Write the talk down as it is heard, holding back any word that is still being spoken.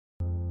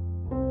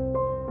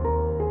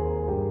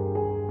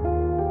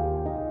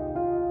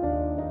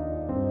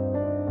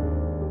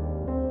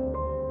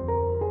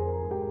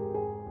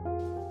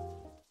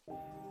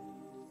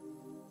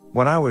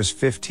When I was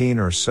 15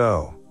 or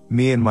so,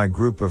 me and my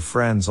group of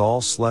friends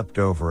all slept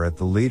over at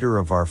the leader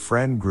of our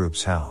friend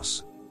group's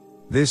house.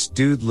 This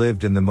dude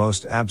lived in the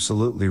most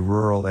absolutely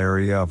rural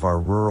area of our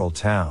rural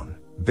town,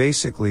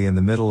 basically in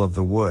the middle of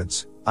the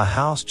woods, a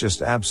house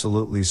just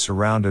absolutely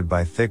surrounded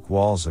by thick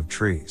walls of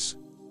trees.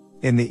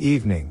 In the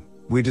evening,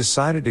 we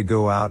decided to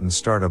go out and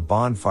start a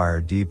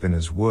bonfire deep in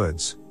his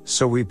woods,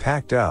 so we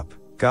packed up,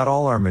 got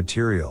all our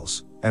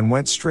materials, and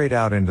went straight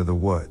out into the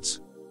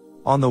woods.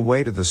 On the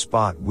way to the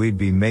spot we'd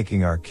be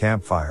making our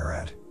campfire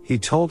at, he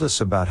told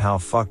us about how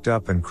fucked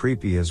up and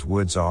creepy his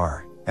woods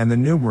are, and the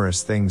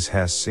numerous things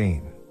he's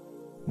seen.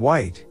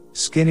 White,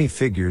 skinny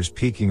figures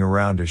peeking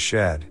around his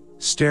shed,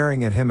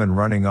 staring at him and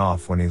running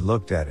off when he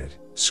looked at it,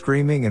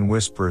 screaming and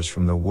whispers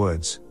from the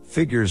woods,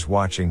 figures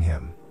watching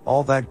him,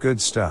 all that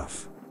good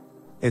stuff.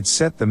 It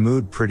set the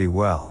mood pretty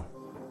well.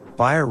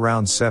 By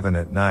around 7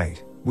 at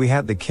night, we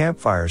had the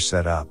campfire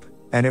set up,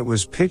 and it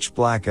was pitch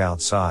black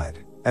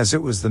outside, as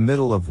it was the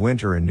middle of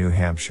winter in New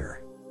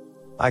Hampshire.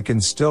 I can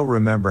still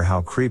remember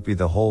how creepy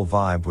the whole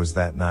vibe was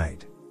that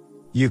night.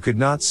 You could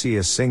not see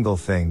a single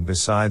thing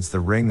besides the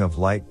ring of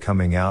light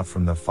coming out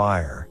from the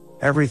fire.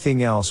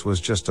 Everything else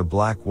was just a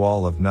black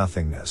wall of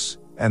nothingness,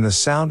 and the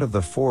sound of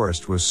the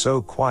forest was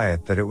so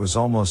quiet that it was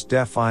almost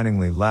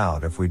deafeningly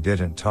loud if we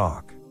didn't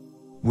talk.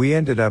 We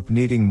ended up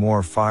needing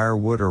more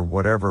firewood or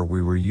whatever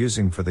we were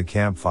using for the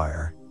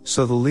campfire,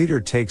 so the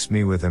leader takes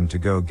me with him to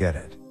go get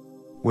it.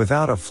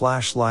 Without a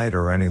flashlight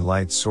or any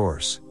light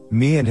source,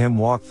 me and him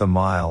walked the 1.5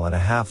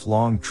 mile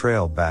long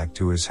trail back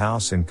to his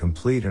house in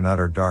complete and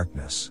utter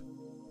darkness.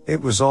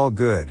 It was all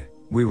good.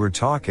 We were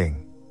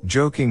talking,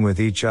 joking with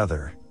each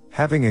other,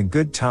 having a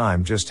good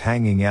time just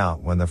hanging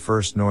out when the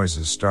first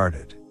noises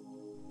started.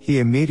 He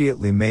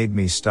immediately made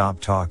me stop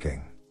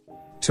talking.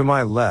 To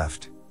my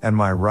left, and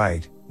my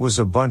right, was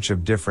a bunch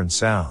of different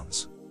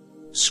sounds.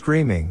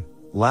 Screaming,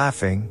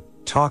 laughing,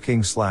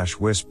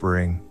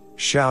 talking/whispering,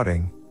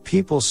 shouting,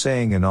 people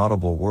saying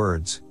inaudible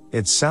words.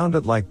 It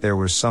sounded like there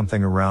was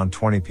something around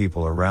 20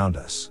 people around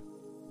us.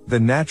 The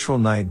natural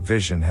night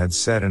vision had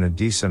set in a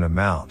decent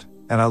amount,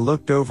 and I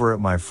looked over at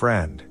my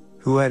friend,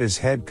 who had his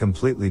head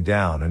completely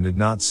down and did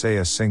not say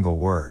a single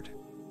word.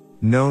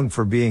 Known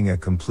for being a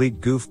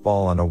complete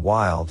goofball and a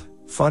wild,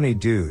 funny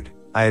dude,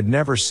 I had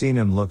never seen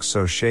him look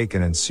so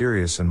shaken and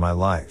serious in my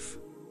life.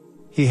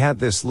 He had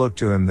this look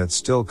to him that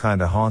still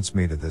kinda haunts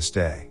me to this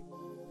day.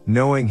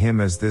 Knowing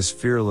him as this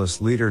fearless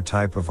leader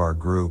type of our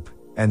group,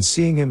 and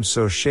seeing him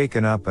so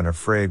shaken up and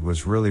afraid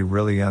was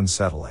really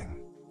unsettling.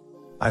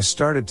 I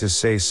started to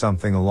say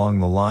something along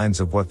the lines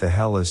of "what the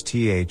hell is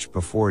th"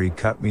 before he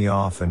cut me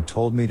off and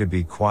told me to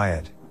be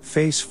quiet,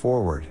 face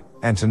forward,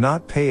 and to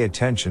not pay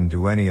attention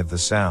to any of the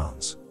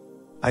sounds.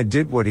 I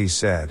did what he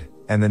said,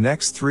 and the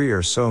next 3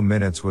 or so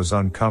minutes was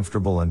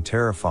uncomfortable and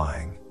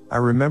terrifying. I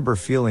remember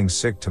feeling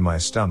sick to my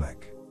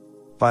stomach.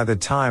 By the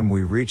time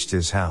we reached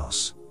his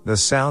house, the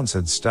sounds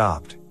had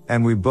stopped,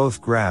 and we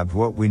both grabbed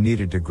what we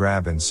needed to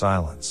grab in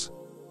silence.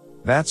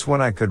 That's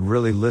when I could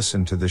really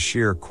listen to the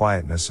sheer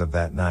quietness of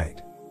that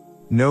night.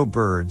 No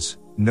birds,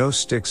 no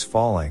sticks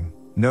falling,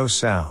 no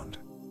sound.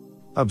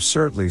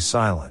 Absurdly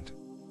silent.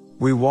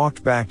 We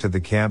walked back to the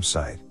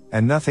campsite,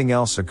 and nothing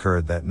else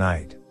occurred that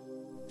night.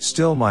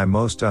 Still my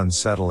most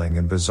unsettling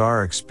and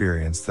bizarre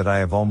experience that I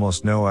have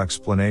almost no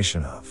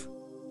explanation of.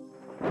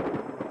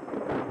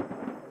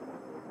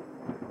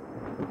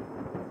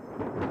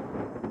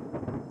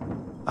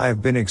 I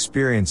have been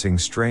experiencing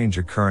strange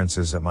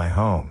occurrences at my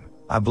home.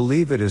 I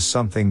believe it is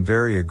something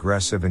very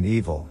aggressive and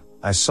evil.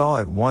 I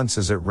saw it once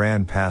as it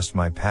ran past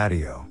my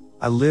patio.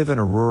 I live in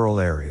a rural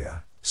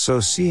area, so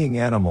seeing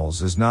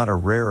animals is not a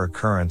rare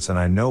occurrence, and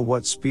I know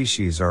what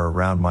species are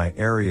around my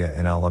area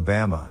in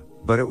Alabama,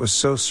 but it was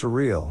so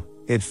surreal,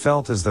 it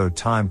felt as though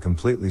time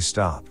completely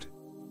stopped.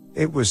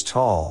 It was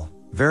tall,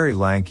 very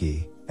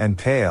lanky, and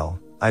pale.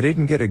 I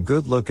didn't get a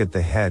good look at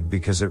the head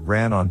because it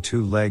ran on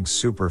 2 legs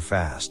super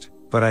fast,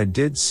 but I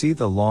did see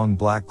the long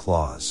black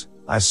claws.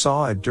 I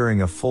saw it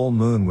during a full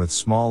moon with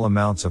small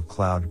amounts of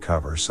cloud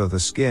cover, so the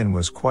skin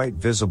was quite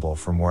visible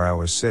from where I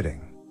was sitting.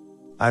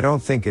 I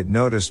don't think it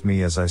noticed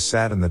me as I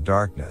sat in the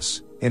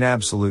darkness, in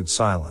absolute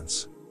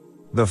silence.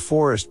 The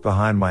forest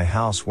behind my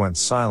house went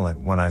silent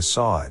when I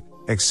saw it,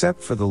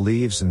 except for the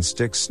leaves and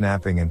sticks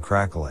snapping and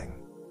crackling.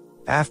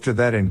 After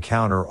that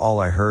encounter, all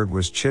I heard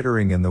was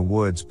chittering in the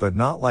woods, but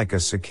not like a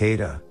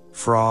cicada,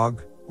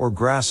 frog, or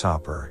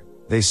grasshopper.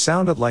 They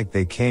sounded like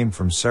they came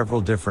from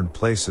several different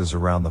places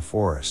around the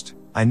forest.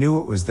 I knew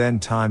it was then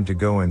time to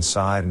go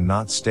inside and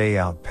not stay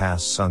out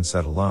past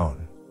sunset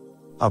alone.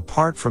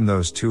 Apart from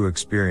those 2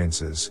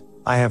 experiences,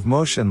 I have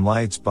motion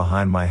lights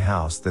behind my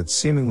house that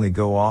seemingly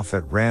go off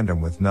at random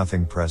with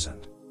nothing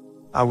present.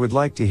 I would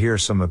like to hear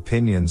some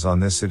opinions on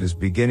this. It is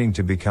beginning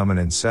to become an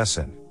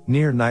incessant,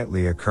 near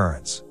nightly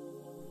occurrence.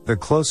 The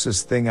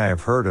closest thing I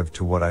have heard of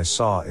to what I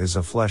saw is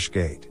a flesh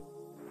gate.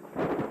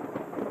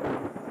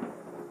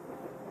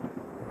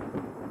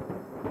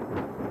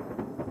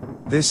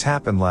 This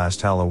happened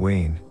last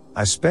Halloween.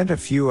 I spent a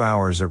few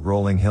hours at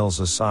Rolling Hills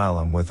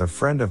Asylum with a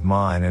friend of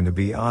mine, and to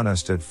be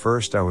honest, at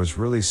first I was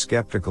really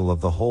skeptical of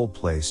the whole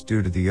place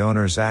due to the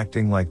owners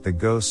acting like the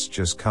ghosts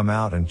just come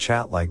out and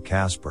chat like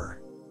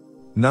Casper.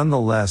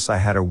 Nonetheless, I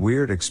had a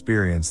weird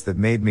experience that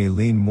made me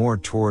lean more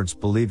towards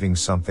believing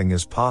something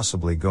is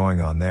possibly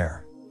going on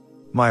there.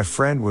 My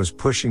friend was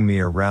pushing me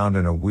around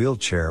in a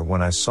wheelchair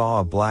when I saw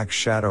a black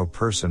shadow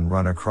person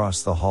run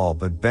across the hall,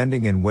 but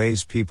bending in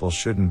ways people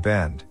shouldn't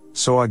bend.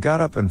 So I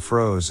got up and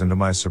froze, and to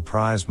my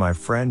surprise my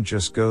friend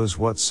just goes,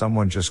 "What,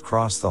 someone just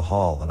crossed the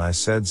hall?" And I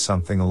said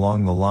something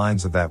along the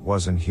lines of, "That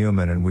wasn't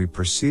human," and we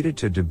proceeded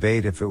to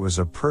debate if it was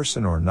a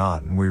person or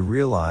not, and we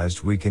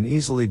realized we can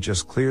easily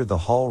just clear the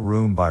hall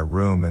room by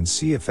room and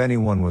see if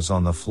anyone was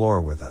on the floor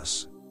with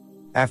us.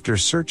 After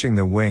searching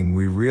the wing,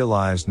 we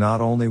realized not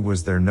only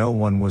was there no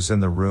one was in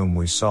the room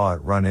we saw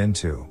it run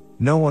into,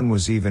 no one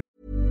was even.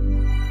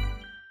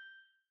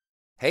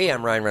 Hey,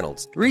 I'm Ryan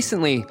Reynolds.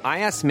 Recently,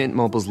 I asked Mint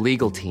Mobile's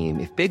legal team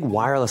if big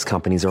wireless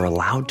companies are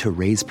allowed to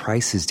raise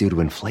prices due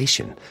to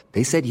inflation.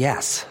 They said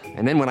yes.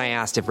 And then when I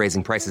asked if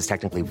raising prices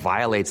technically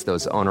violates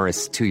those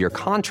onerous 2-year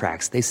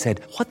contracts, they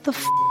said, "What the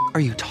f*** are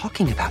you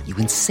talking about, you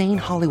insane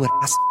Hollywood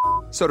ass?"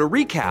 So to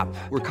recap,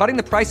 we're cutting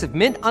the price of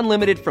Mint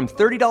Unlimited from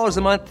 $30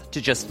 a month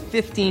to just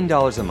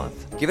 $15 a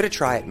month. Give it a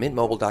try at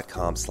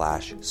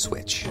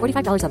mintmobile.com/switch.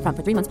 $45 up front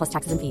for 3 months plus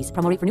taxes and fees.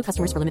 Promo rate for new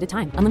customers for limited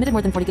time. Unlimited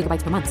more than 40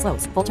 gigabytes per month.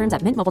 Slows full terms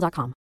at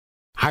mintmobile.com.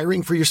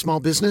 Hiring for your small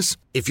business?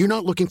 If you're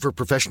not looking for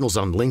professionals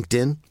on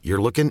LinkedIn,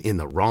 you're looking in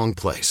the wrong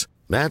place.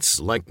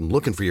 That's like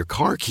looking for your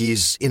car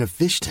keys in a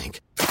fish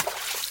tank.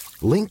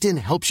 LinkedIn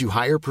helps you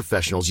hire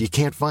professionals you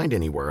can't find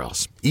anywhere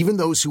else, even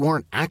those who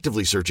aren't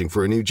actively searching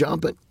for a new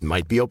job but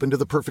might be open to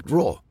the perfect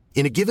role.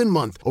 In a given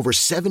month, over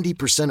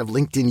 70% of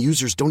LinkedIn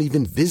users don't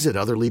even visit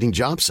other leading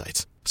job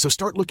sites. So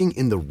start looking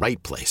in the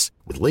right place.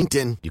 With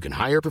LinkedIn, you can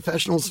hire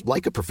professionals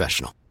like a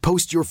professional.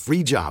 Post your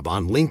free job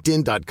on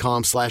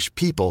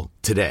linkedin.com/people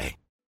today.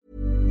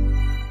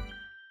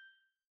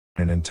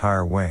 An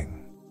entire wing.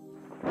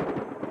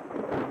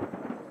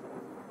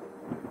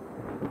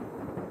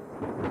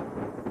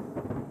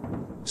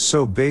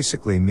 So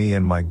basically, me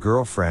and my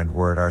girlfriend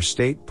were at our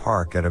state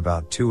park at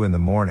about 2 in the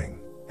morning,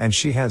 and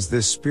she has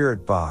this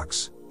spirit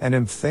box, an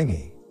imp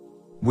thingy.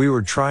 We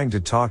were trying to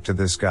talk to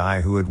this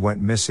guy who had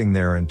went missing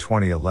there in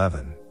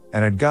 2011,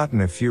 and had gotten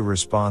a few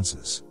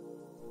responses.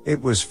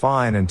 It was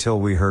fine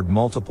until we heard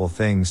multiple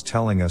things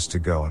telling us to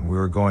go and we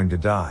were going to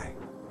die.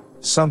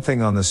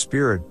 Something on the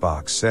spirit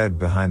box said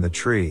 "behind the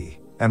tree,"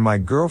 and my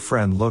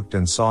girlfriend looked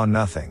and saw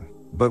nothing,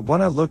 but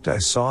when I looked I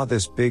saw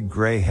this big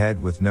gray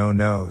head with no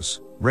nose,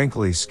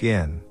 wrinkly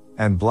skin,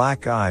 and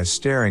black eyes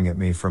staring at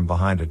me from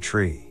behind a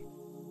tree.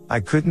 I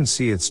couldn't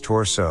see its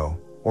torso,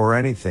 or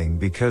anything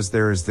because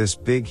there is this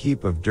big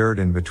heap of dirt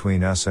in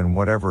between us and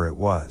whatever it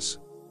was.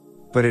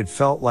 But it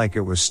felt like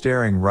it was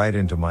staring right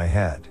into my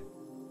head.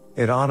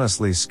 It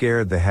honestly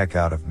scared the heck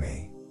out of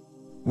me.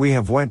 We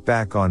have went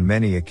back on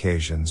many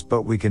occasions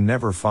but we can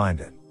never find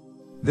it.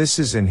 This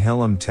is in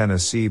Hillam,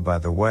 Tennessee, by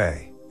the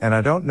way, and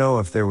I don't know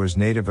if there was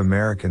Native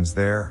Americans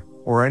there,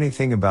 or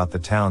anything about the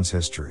town's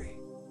history.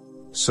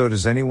 So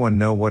does anyone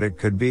know what it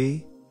could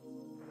be?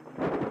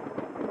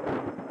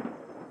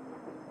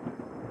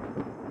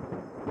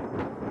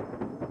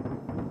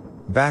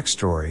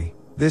 Backstory: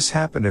 this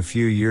happened a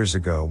few years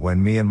ago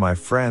when me and my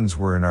friends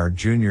were in our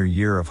junior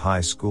year of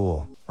high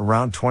school,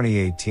 around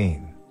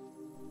 2018.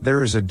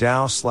 There is a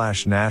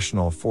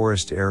Dow/National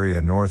Forest area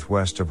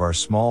northwest of our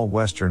small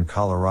western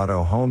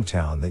Colorado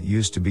hometown that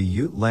used to be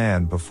Ute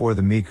land before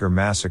the Meeker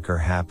massacre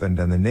happened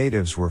and the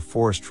natives were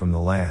forced from the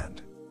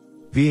land.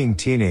 Being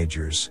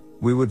teenagers,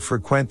 we would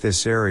frequent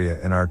this area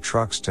in our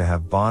trucks to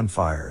have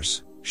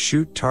bonfires,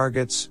 shoot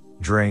targets,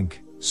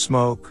 drink,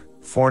 smoke,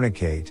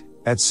 fornicate,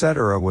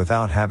 etc.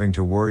 without having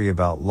to worry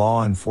about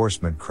law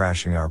enforcement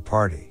crashing our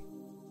party.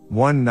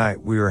 One night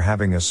we were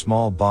having a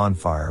small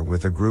bonfire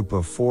with a group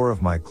of 4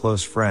 of my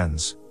close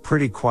friends,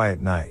 pretty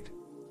quiet night.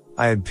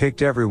 I had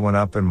picked everyone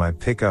up in my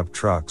pickup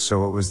truck,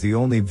 so it was the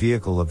only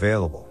vehicle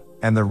available,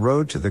 and the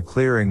road to the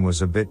clearing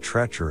was a bit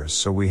treacherous,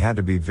 so we had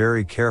to be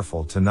very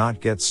careful to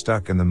not get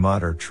stuck in the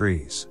mud or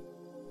trees.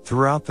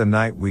 Throughout the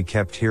night we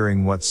kept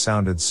hearing what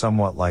sounded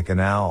somewhat like an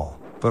owl,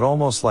 but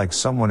almost like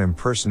someone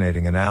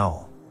impersonating an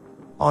owl.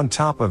 On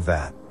top of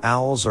that,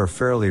 owls are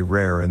fairly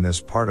rare in this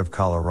part of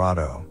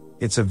Colorado.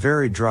 It's a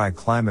very dry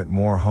climate,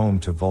 more home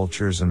to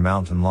vultures and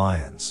mountain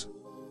lions.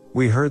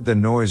 We heard the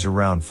noise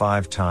around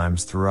 5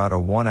 times throughout a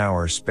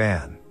 1-hour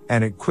span,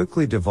 and it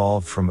quickly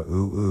devolved from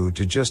ooh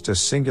to just a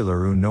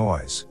singular ooh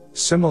noise,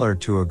 similar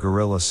to a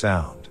gorilla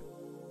sound.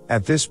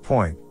 At this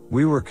point,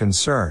 we were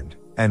concerned,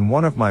 and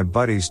one of my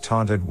buddies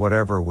taunted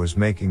whatever was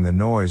making the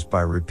noise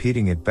by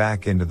repeating it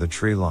back into the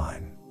tree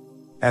line.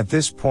 At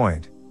this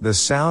point, the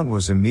sound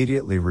was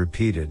immediately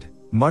repeated,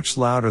 much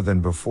louder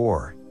than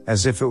before,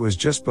 as if it was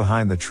just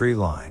behind the tree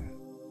line.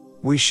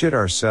 We shit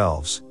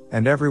ourselves,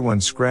 and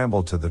everyone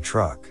scrambled to the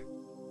truck.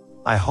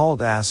 I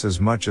hauled ass as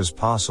much as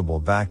possible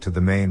back to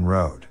the main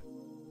road.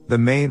 The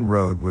main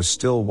road was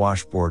still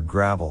washboard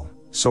gravel,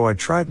 so I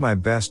tried my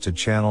best to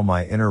channel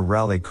my inner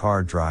rally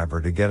car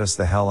driver to get us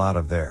the hell out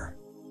of there.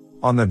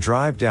 On the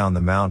drive down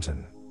the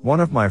mountain, one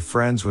of my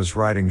friends was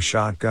riding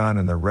shotgun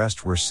and the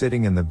rest were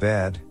sitting in the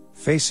bed,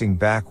 facing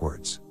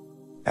backwards.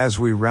 As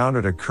we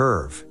rounded a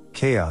curve,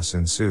 chaos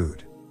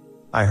ensued.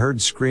 I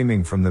heard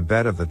screaming from the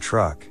bed of the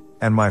truck,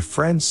 and my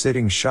friend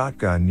sitting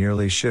shotgun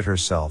nearly shit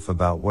herself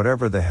about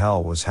whatever the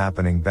hell was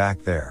happening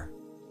back there.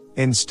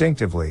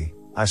 Instinctively,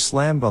 I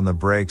slammed on the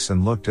brakes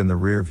and looked in the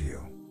rear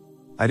view.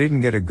 I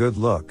didn't get a good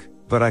look,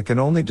 but I can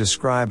only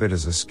describe it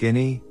as a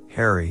skinny,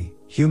 hairy,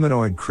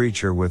 humanoid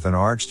creature with an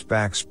arched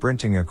back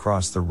sprinting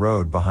across the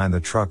road behind the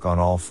truck on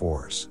all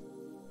fours.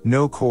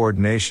 No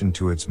coordination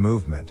to its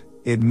movement,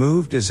 it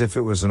moved as if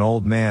it was an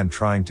old man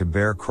trying to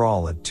bear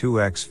crawl at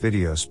 2x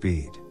video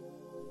speed.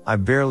 I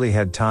barely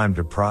had time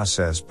to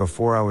process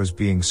before I was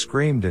being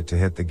screamed at to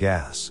hit the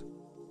gas.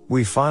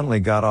 We finally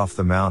got off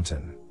the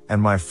mountain,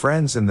 and my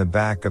friends in the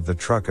back of the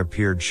truck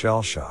appeared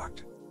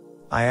shell-shocked.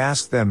 I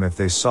asked them if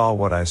they saw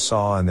what I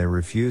saw and they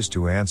refused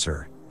to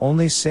answer,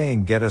 only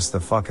saying get us the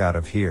fuck out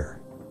of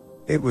here.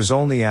 It was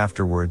only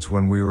afterwards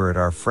when we were at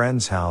our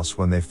friend's house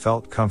when they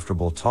felt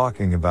comfortable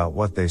talking about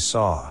what they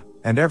saw,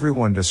 and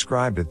everyone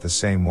described it the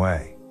same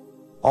way.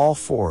 All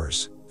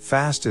fours,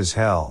 fast as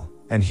hell,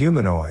 and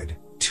humanoid.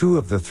 2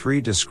 of the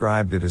 3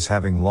 described it as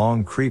having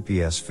long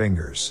creepy-ass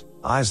fingers,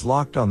 eyes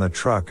locked on the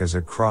truck as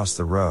it crossed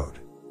the road.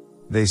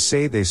 They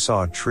say they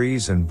saw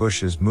trees and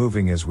bushes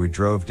moving as we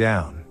drove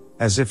down,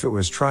 as if it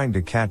was trying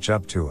to catch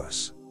up to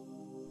us.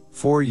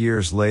 4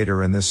 years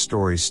later and this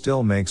story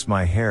still makes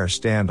my hair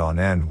stand on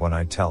end when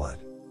I tell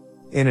it.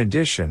 In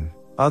addition,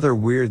 other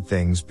weird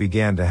things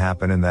began to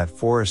happen in that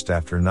forest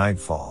after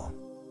nightfall.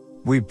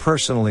 We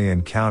personally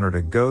encountered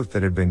a goat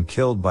that had been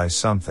killed by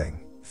something,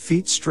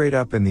 feet straight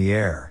up in the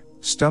air,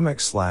 stomach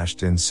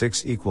slashed in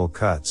 6 equal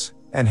cuts,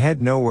 and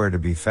head nowhere to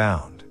be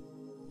found.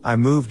 I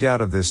moved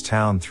out of this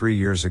town 3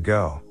 years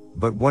ago,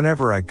 but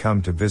whenever I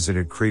come to visit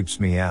it creeps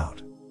me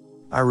out.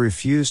 I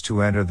refuse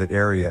to enter that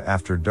area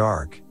after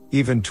dark,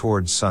 even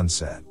towards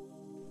sunset.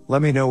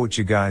 Let me know what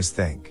you guys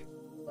think.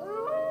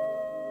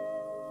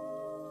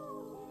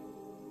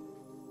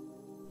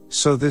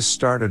 So this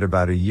started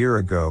about a year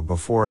ago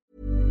before.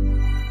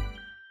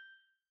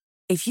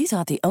 If you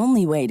thought the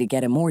only way to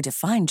get a more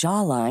defined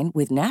jawline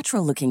with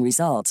natural-looking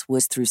results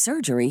was through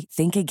surgery,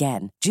 think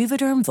again.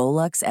 Juvederm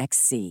Volux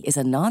XC is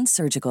a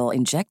non-surgical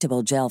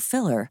injectable gel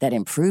filler that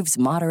improves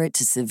moderate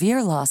to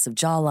severe loss of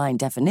jawline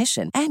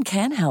definition and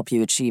can help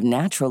you achieve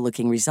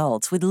natural-looking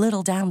results with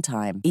little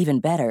downtime. Even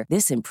better,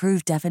 this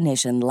improved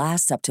definition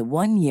lasts up to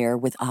 1 year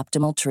with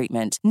optimal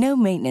treatment. No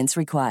maintenance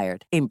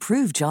required.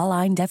 Improve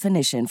jawline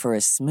definition for a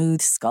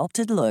smooth,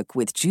 sculpted look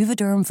with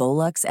Juvederm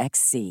Volux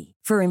XC.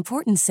 For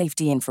important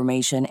safety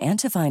information and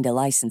to find a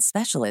licensed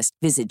specialist,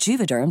 visit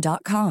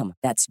Juvederm.com.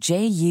 That's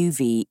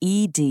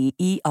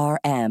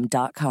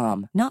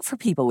JUVEDERM.com. Not for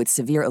people with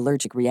severe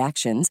allergic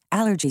reactions,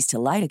 allergies to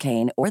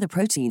lidocaine, or the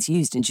proteins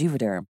used in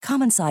Juvederm.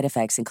 Common side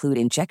effects include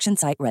injection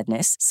site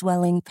redness,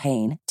 swelling,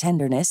 pain,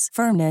 tenderness,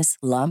 firmness,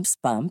 lumps,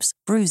 bumps,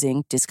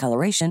 bruising,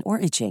 discoloration, or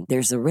itching.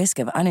 There's a risk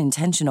of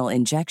unintentional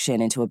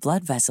injection into a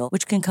blood vessel,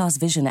 which can cause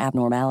vision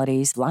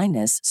abnormalities,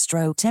 blindness,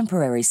 stroke,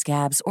 temporary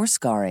scabs, or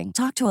scarring.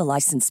 Talk to a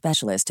licensed specialist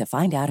to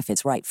find out if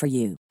it's right for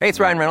you. Hey, it's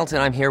Ryan Reynolds,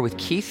 and I'm here with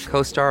Keith,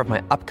 co-star of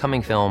my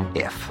upcoming film,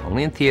 If,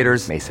 only in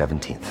theaters May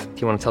 17th.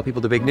 Do you want to tell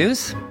people the big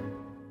news?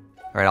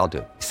 All right, I'll do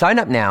it. Sign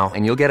up now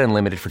and you'll get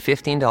unlimited for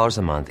 $15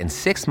 a month and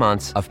 6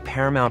 months of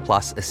Paramount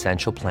Plus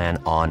Essential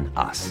Plan on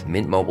us.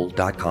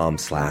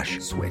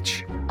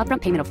 MintMobile.com/switch.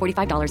 Upfront payment of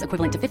 $45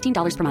 equivalent to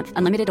 $15 per month.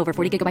 Unlimited over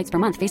 40 gigabytes per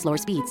month. Face lower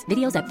speeds.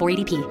 Videos at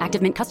 480p.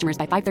 Active Mint customers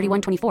by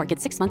 531.24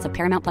 get 6 months of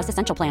Paramount Plus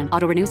Essential Plan.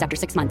 Auto renews after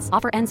 6 months.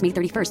 Offer ends May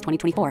 31st,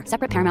 2024.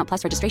 Separate Paramount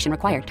Plus registration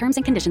required. Terms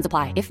and conditions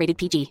apply if rated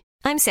PG.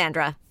 I'm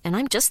Sandra, and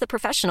I'm just the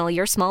professional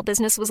your small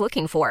business was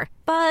looking for.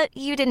 But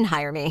you didn't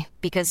hire me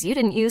because you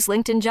didn't use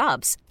LinkedIn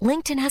Jobs.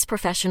 LinkedIn has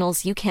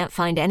professionals you can't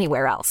find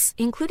anywhere else,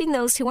 including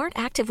those who aren't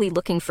actively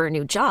looking for a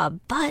new job,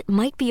 but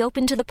might be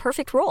open to the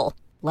perfect role,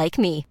 like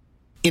me.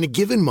 In a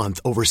given month,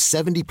 over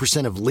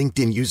 70% of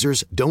LinkedIn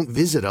users don't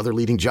visit other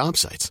leading job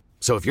sites.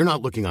 So if you're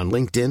not looking on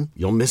LinkedIn,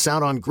 you'll miss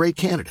out on great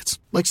candidates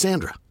like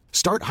Sandra.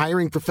 Start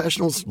hiring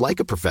professionals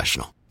like a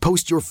professional.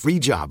 Post your free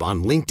job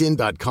on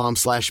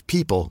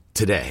linkedin.com/people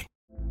today.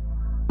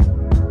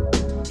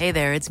 Hey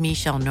there, it's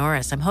Michelle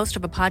Norris. I'm host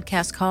of a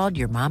podcast called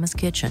Your Mama's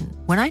Kitchen.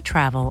 When I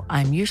travel,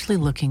 I'm usually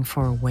looking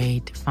for a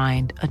way to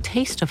find a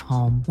taste of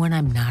home when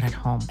I'm not at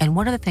home. And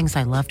one of the things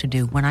I love to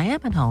do when I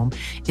am at home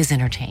is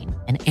entertain.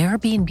 And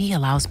Airbnb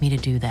allows me to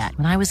do that.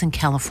 When I was in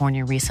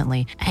California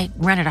recently, I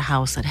rented a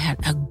house that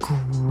had a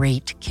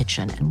great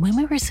kitchen. And when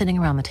we were sitting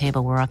around the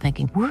table, we're all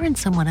thinking, we're in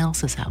someone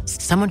else's house.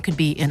 Someone could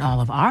be in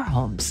all of our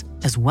homes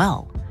as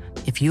well.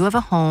 If you have a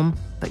home,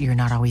 but you're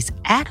not always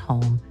at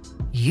home,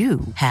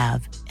 you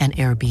have an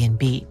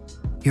Airbnb.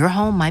 Your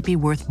home might be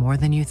worth more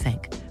than you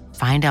think.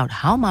 Find out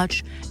how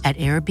much at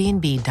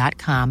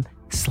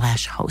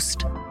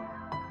airbnb.com/host.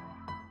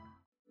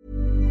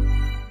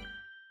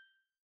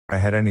 I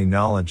had any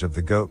knowledge of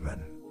the goatman.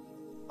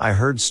 I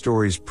heard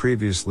stories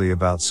previously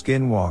about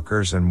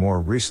skinwalkers and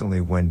more recently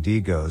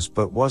Wendigos,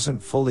 but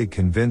wasn't fully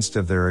convinced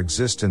of their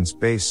existence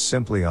based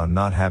simply on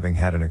not having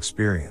had an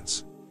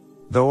experience.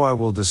 Though I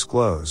will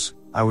disclose,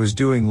 I was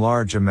doing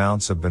large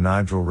amounts of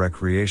Benadryl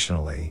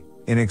recreationally,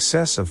 in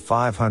excess of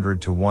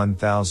 500 to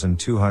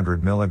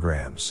 1,200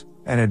 milligrams,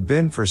 and had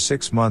been for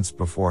 6 months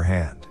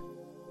beforehand.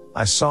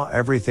 I saw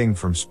everything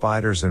from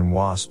spiders and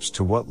wasps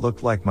to what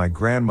looked like my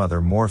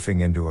grandmother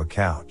morphing into a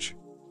couch.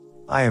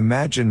 I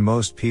imagine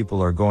most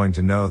people are going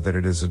to know that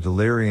it is a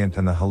deliriant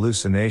and the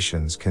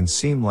hallucinations can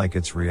seem like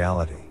it's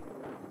reality.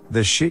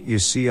 The shit you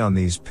see on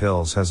these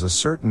pills has a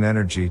certain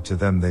energy to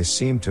them. They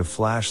seem to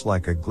flash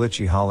like a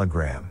glitchy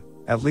hologram,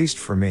 at least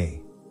for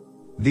me.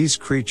 These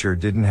creatures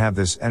didn't have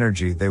this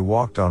energy. They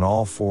walked on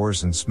all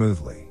fours and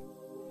smoothly.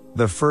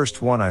 The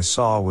first one I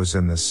saw was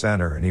in the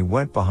center and he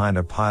went behind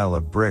a pile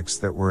of bricks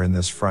that were in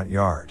this front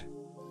yard.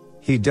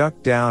 He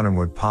ducked down and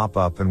would pop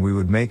up and we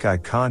would make eye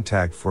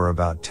contact for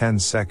about 10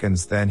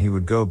 seconds, then he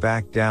would go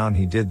back down.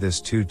 He did this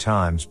 2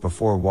 times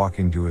before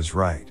walking to his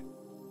right.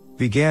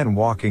 Began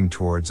walking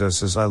towards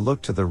us as I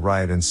looked to the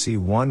right and see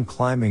one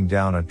climbing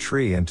down a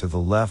tree and to the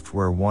left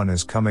where one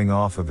is coming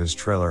off of his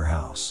trailer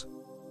house.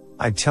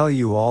 I tell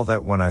you all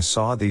that when I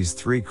saw these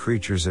 3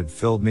 creatures it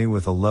filled me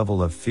with a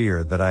level of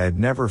fear that I had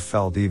never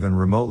felt even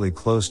remotely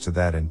close to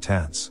that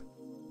intense.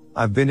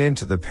 I've been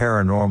into the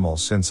paranormal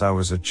since I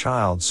was a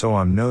child, so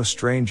I'm no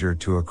stranger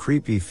to a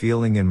creepy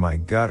feeling in my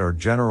gut or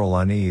general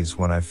unease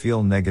when I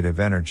feel negative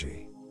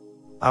energy.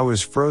 I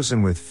was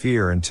frozen with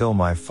fear until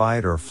my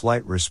fight or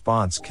flight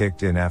response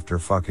kicked in after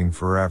fucking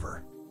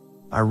forever.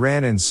 I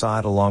ran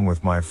inside along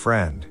with my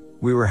friend.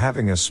 We were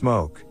having a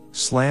smoke,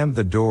 slammed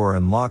the door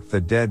and locked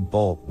the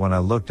deadbolt. When I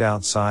looked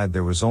outside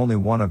there was only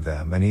one of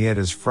them and he had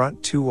his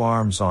front 2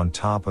 arms on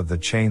top of the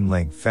chain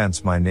link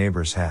fence my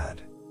neighbors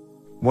had.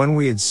 When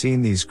we had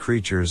seen these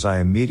creatures I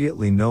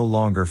immediately no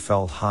longer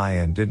felt high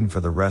and didn't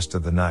for the rest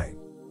of the night.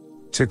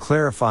 To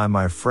clarify,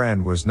 my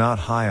friend was not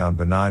high on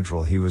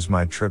Benadryl, he was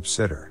my trip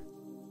sitter.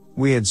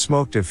 We had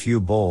smoked a few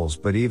bowls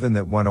but even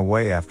that went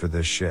away after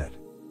this shit.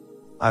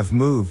 I've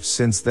moved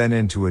since then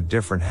into a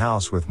different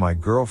house with my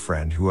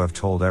girlfriend who I've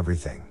told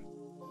everything.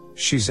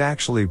 She's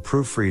actually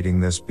proofreading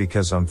this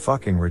because I'm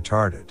fucking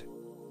retarded.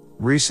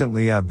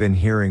 Recently I've been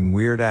hearing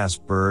weird ass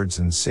birds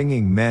and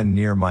singing men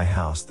near my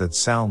house that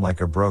sound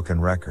like a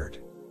broken record.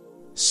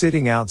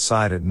 Sitting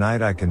outside at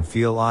night I can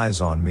feel eyes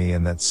on me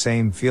and that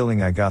same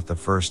feeling I got the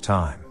first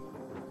time.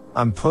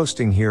 I'm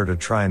posting here to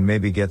try and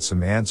maybe get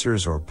some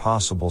answers or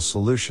possible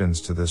solutions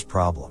to this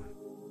problem.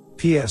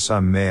 P.S.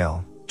 I'm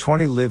male,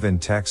 20, live in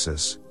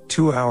Texas,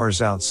 2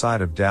 hours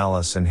outside of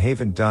Dallas and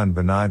haven't done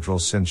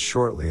Benadryl since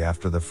shortly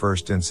after the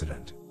first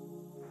incident.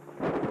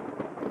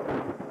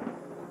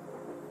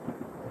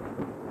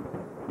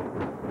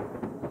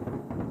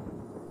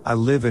 I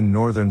live in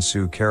northern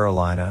Sioux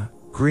Carolina,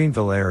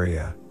 Greenville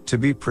area, to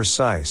be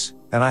precise,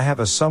 and I have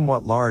a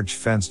somewhat large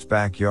fenced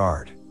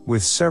backyard,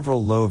 with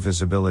several low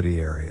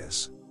visibility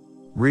areas.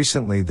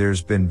 Recently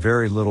there's been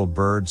very little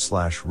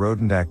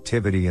bird/rodent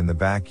activity in the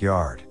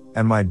backyard,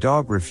 and my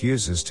dog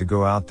refuses to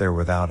go out there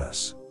without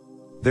us.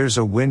 There's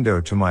a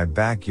window to my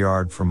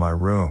backyard from my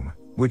room,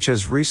 which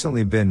has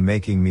recently been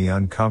making me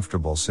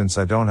uncomfortable since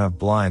I don't have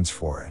blinds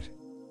for it.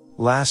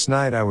 Last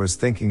night I was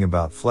thinking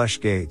about flesh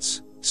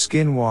gates,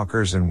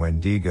 skinwalkers and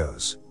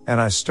Wendigos,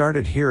 and I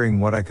started hearing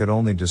what I could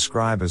only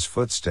describe as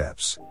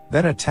footsteps,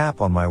 then a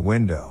tap on my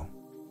window.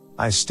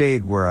 I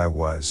stayed where I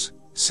was,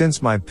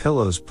 since my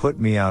pillows put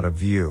me out of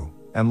view,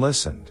 and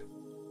listened.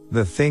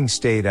 The thing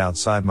stayed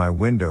outside my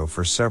window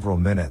for several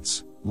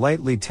minutes,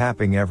 lightly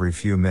tapping every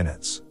few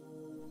minutes.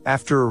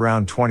 After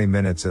around 20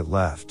 minutes it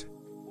left.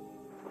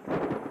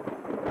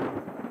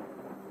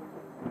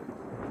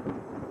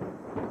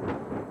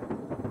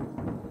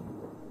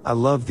 I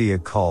love the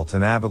occult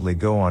and avidly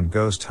go on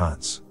ghost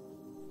hunts.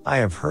 I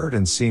have heard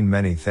and seen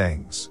many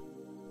things.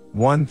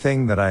 One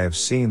thing that I have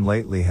seen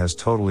lately has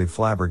totally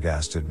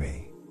flabbergasted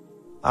me.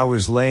 I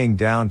was laying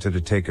down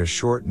to take a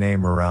short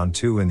nap around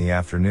 2 in the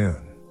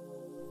afternoon.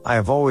 I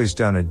have always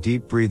done a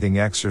deep breathing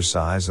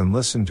exercise and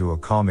listened to a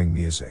calming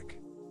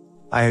music.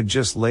 I had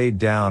just laid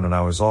down and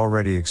I was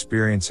already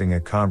experiencing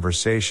a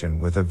conversation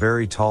with a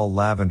very tall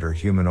lavender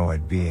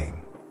humanoid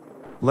being.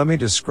 Let me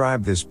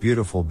describe this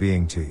beautiful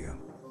being to you.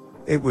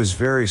 It was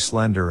very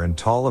slender and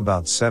tall,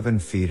 about 7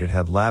 feet. It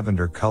had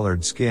lavender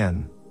colored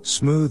skin,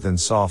 smooth and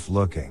soft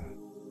looking.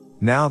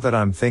 Now that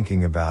I'm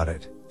thinking about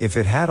it, if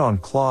it had on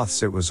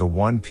cloths it was a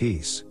one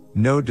piece,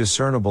 no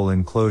discernible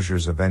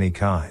enclosures of any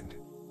kind.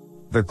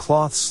 The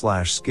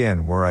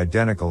cloths/skin were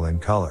identical in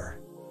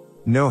color.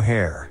 No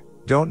hair,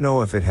 don't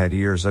know if it had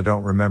ears, I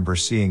don't remember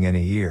seeing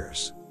any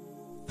ears.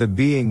 The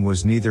being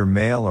was neither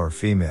male or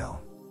female.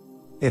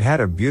 It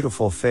had a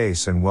beautiful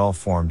face and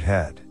well-formed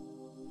head.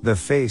 The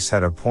face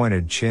had a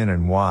pointed chin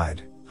and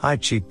wide, high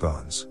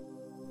cheekbones.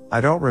 I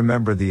don't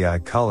remember the eye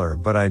color,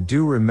 but I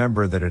do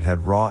remember that it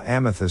had raw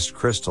amethyst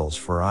crystals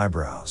for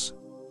eyebrows.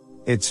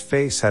 Its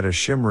face had a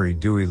shimmery,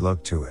 dewy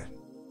look to it.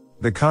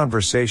 The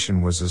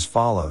conversation was as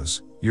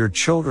follows: Your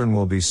children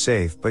will be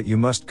safe, but you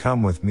must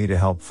come with me to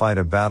help fight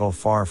a battle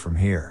far from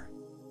here.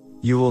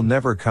 You will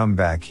never come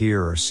back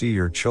here or see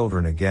your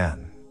children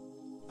again."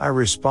 I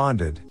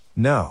responded,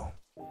 "No.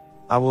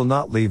 I will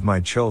not leave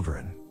my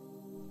children."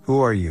 "Who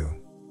are you?"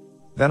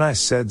 Then I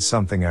said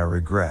something I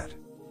regret.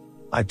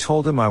 I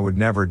told him I would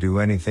never do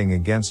anything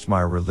against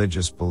my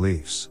religious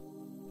beliefs.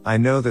 I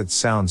know that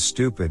sounds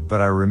stupid, but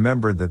I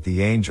remembered that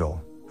the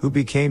angel, who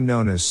became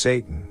known as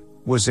Satan,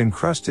 was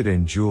encrusted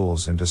in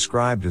jewels and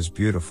described as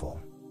beautiful.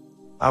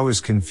 I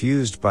was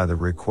confused by the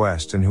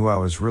request and who I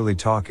was really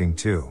talking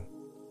to.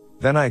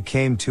 Then I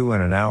came to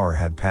and an hour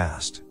had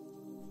passed.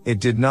 It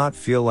did not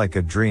feel like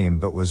a dream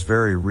but was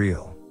very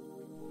real.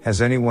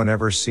 Has anyone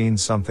ever seen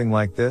something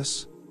like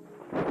this?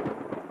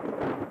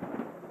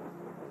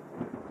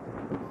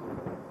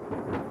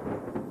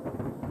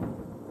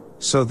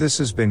 So this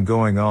has been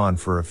going on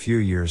for a few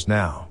years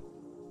now.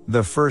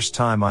 The first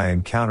time I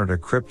encountered a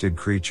cryptid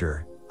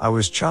creature, I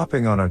was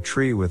chopping on a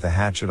tree with a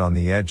hatchet on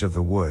the edge of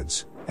the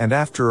woods, and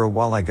after a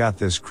while I got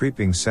this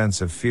creeping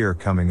sense of fear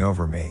coming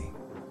over me.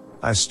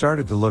 I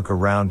started to look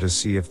around to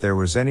see if there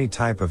was any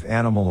type of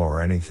animal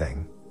or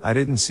anything. I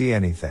didn't see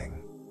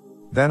anything.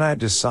 Then I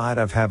decide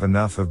I've had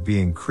enough of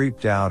being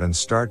creeped out and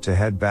start to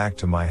head back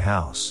to my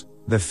house.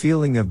 The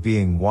feeling of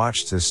being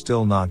watched has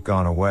still not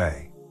gone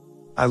away.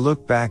 I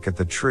look back at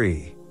the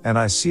tree, and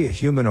I see a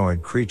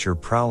humanoid creature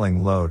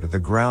prowling low to the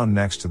ground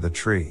next to the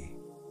tree.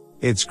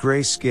 Its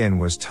gray skin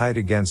was tight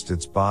against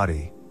its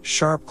body,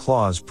 sharp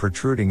claws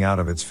protruding out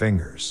of its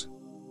fingers.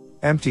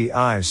 Empty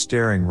eyes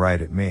staring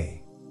right at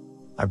me.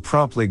 I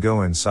promptly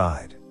go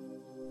inside.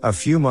 A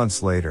few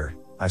months later,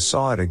 I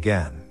saw it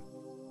again.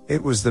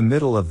 It was the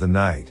middle of the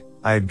night.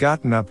 I had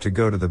gotten up to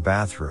go to the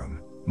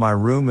bathroom. My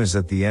room is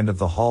at the end of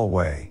the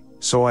hallway,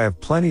 so I have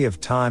plenty of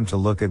time to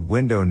look at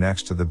window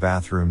next to the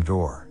bathroom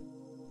door.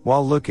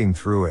 While looking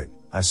through it,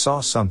 I saw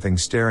something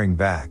staring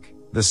back,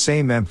 the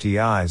same empty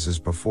eyes as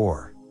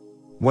before.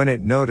 When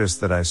it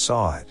noticed that I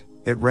saw it,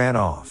 it ran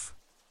off.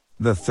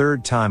 The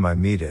third time I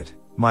meet it,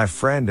 my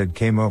friend had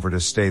came over to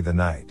stay the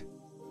night.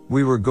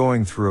 We were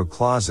going through a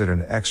closet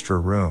and extra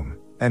room,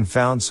 and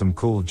found some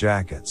cool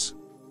jackets.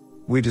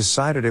 We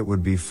decided it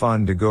would be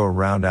fun to go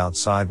around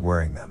outside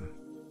wearing them.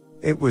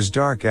 It was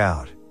dark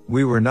out.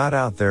 We were not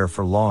out there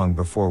for long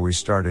before we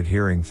started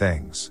hearing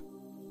things.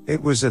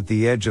 It was at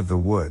the edge of the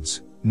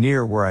woods,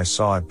 near where I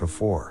saw it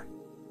before.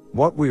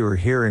 What we were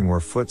hearing were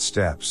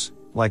footsteps,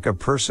 like a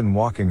person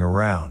walking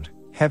around,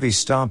 heavy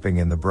stomping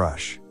in the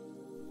brush.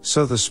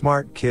 So the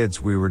smart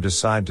kids we were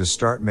decide to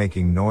start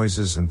making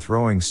noises and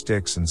throwing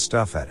sticks and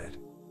stuff at it,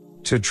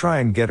 to try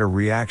and get a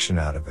reaction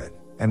out of it,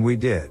 and we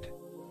did.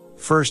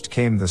 First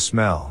came the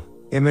smell.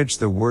 Image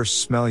the worst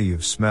smell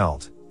you've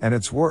smelt, and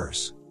it's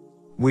worse.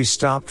 We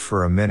stopped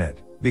for a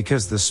minute,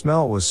 because the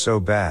smell was so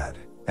bad,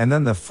 and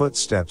then the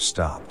footsteps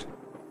stopped.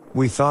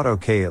 We thought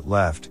okay, it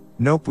left.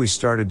 Nope, we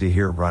started to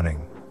hear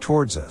running,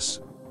 towards us.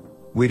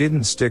 We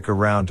didn't stick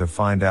around to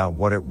find out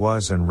what it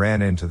was and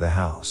ran into the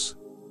house.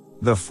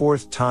 The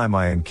fourth time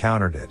I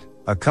encountered it,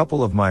 a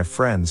couple of my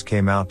friends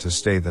came out to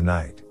stay the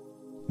night.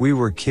 We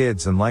were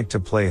kids and liked to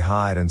play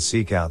hide and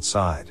seek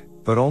outside,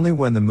 but only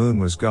when the moon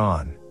was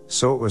gone,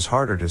 so it was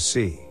harder to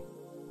see.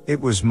 It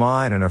was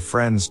mine and a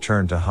friend's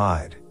turn to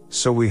hide,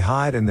 so we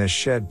hide in this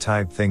shed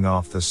type thing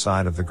off the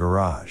side of the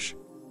garage.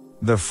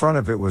 The front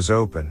of it was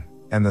open,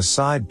 and the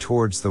side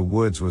towards the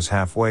woods was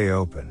halfway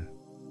open.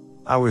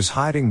 I was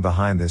hiding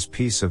behind this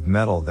piece of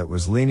metal that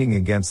was leaning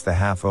against the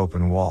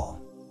half-open wall.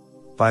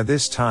 By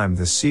this time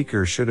the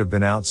seeker should have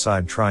been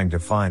outside trying to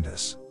find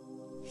us.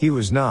 He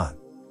was not.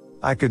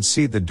 I could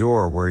see the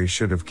door where he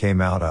should have came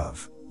out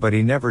of, but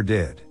he never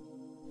did.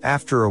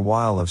 After a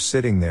while of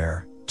sitting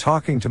there,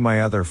 talking to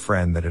my other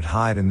friend that had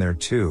hid in there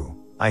too,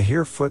 I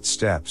hear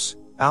footsteps,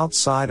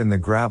 outside in the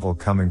gravel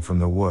coming from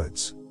the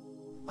woods.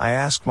 I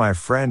ask my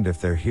friend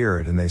if they hear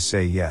it and they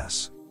say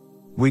yes.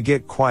 We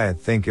get quiet,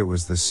 think it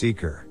was the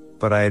seeker,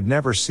 but I had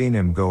never seen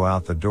him go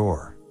out the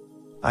door.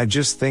 I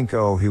just think,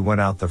 oh, he went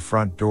out the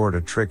front door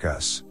to trick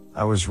us.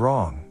 I was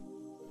wrong.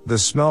 The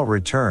smell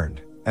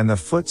returned, and the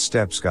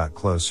footsteps got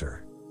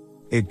closer.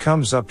 It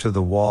comes up to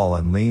the wall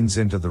and leans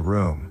into the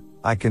room.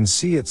 I can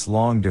see its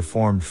long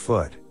deformed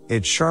foot,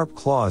 its sharp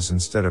claws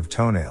instead of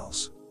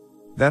toenails.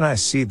 Then I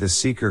see the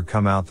seeker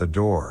come out the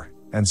door,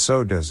 and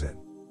so does it.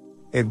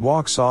 It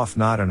walks off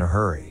not in a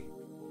hurry.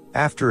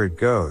 After it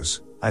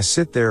goes, I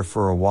sit there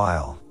for a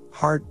while,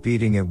 heart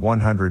beating at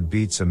 100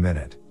 beats a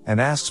minute, and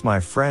asks my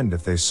friend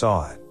if they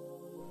saw it.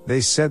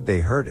 They said they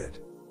heard it.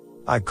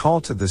 I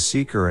call to the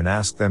seeker and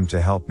ask them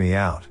to help me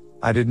out.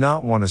 I did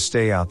not want to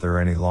stay out there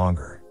any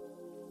longer.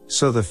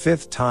 So the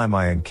fifth time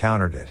I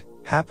encountered it,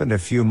 happened a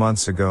few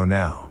months ago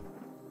now.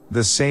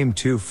 The same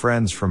two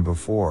friends from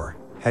before,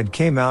 had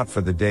came out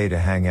for the day to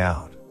hang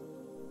out.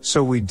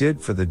 So we did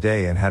for the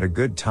day and had a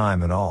good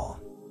time and all.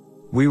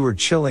 We were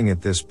chilling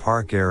at this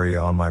park area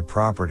on my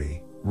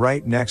property,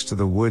 right next to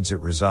the woods it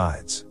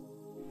resides.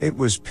 It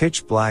was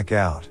pitch black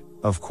out,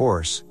 of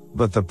course,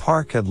 but the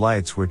park had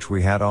lights which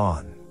we had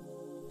on.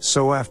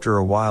 So after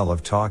a while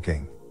of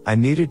talking, I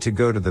needed to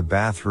go to the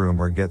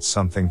bathroom or get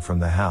something from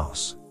the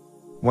house.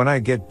 When I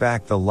get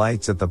back, the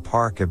lights at the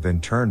park have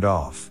been turned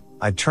off.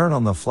 I turn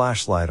on the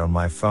flashlight on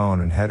my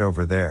phone and head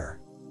over there.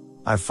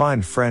 I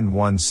find friend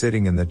 1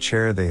 sitting in the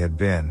chair they had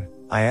been.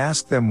 I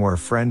ask them where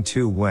friend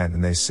 2 went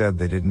and they said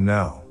they didn't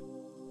know.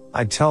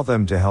 I tell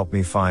them to help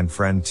me find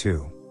friend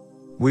 2.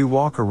 We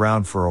walk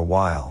around for a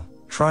while,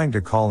 trying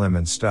to call him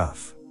and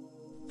stuff.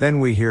 Then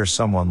we hear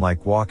someone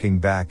like walking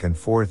back and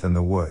forth in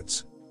the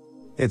woods.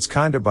 It's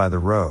kinda by the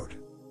road.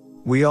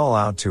 We all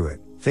out to it,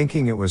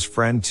 thinking it was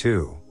friend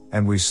 2,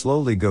 and we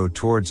slowly go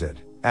towards it,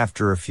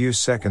 after a few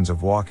seconds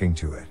of walking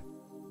to it.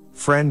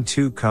 Friend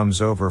 2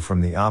 comes over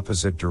from the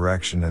opposite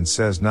direction and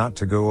says not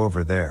to go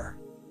over there.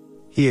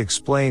 He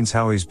explains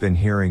how he's been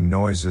hearing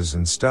noises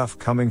and stuff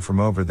coming from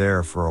over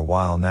there for a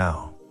while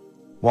now.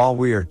 While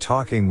we are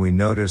talking, we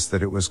notice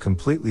that it was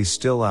completely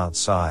still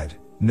outside,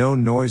 no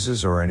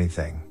noises or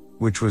anything,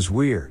 which was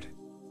weird.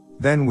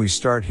 Then we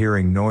start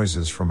hearing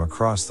noises from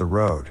across the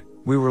road.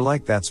 We were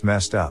like, that's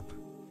messed up.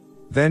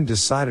 Then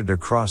decided to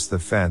cross the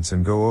fence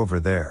and go over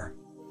there.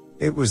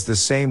 It was the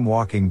same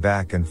walking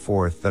back and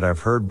forth that I've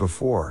heard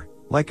before,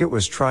 like it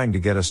was trying to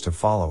get us to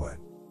follow it.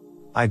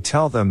 I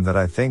tell them that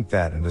I think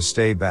that and to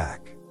stay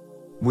back.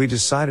 We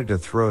decided to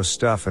throw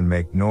stuff and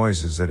make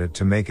noises at it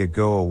to make it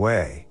go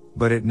away,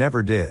 but it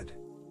never did.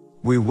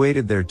 We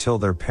waited there till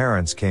their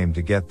parents came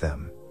to get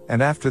them,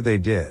 and after they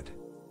did,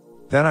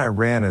 then I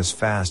ran as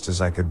fast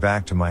as I could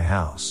back to my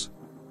house.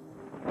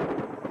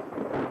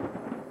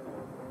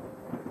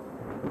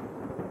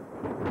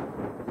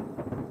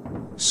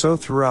 So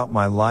throughout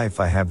my life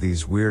I have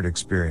these weird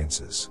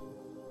experiences.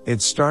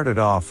 It started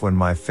off when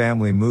my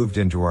family moved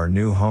into our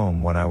new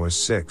home when I was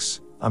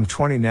 6, I'm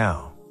 20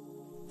 now.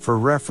 For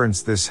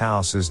reference, this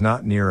house is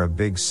not near a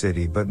big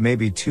city but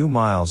maybe 2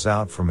 miles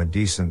out from a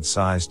decent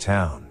sized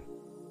town.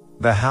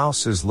 The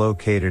house is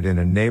located in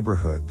a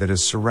neighborhood that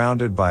is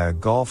surrounded by a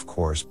golf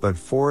course but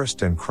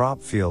forest and crop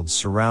fields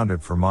surround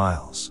it for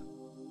miles.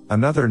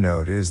 Another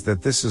note is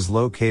that this is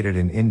located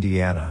in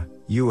Indiana,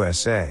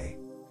 USA.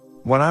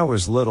 When I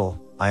was little,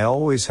 I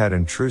always had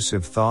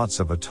intrusive thoughts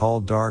of a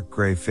tall dark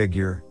gray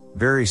figure,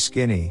 very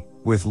skinny,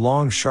 with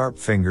long sharp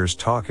fingers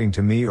talking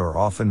to me or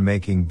often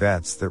making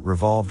bets that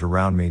revolved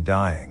around me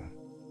dying.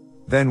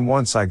 Then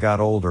once I got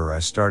older I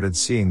started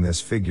seeing this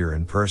figure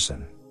in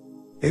person.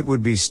 It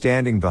would be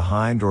standing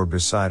behind or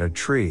beside a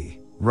tree,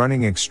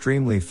 running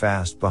extremely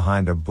fast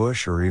behind a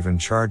bush or even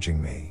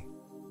charging me.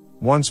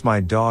 Once my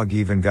dog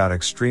even got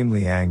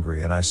extremely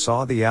angry and I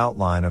saw the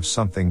outline of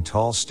something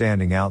tall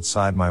standing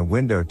outside my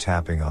window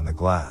tapping on the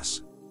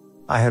glass.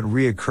 I had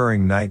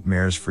reoccurring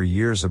nightmares for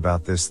years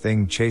about this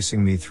thing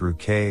chasing me through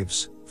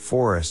caves,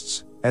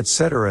 forests,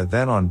 etc.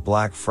 Then on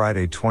Black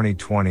Friday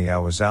 2020 I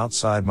was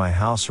outside my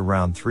house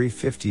around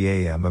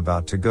 3:50 a.m.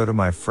 about to go to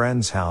my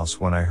friend's house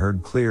when I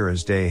heard clear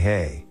as day,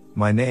 "Hey,"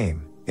 my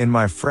name, in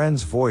my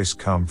friend's voice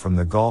come from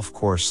the golf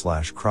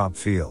course/crop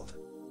field.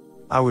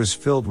 I was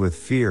filled with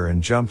fear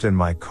and jumped in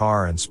my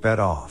car and sped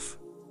off.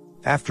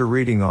 After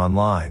reading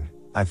online,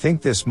 I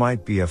think this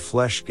might be a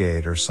flesh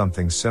gate or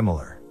something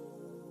similar.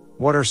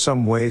 What are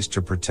some ways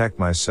to protect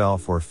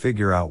myself or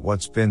figure out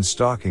what's been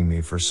stalking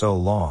me for so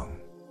long?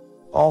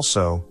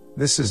 Also,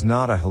 this is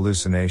not a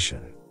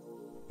hallucination.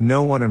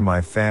 No one in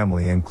my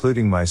family,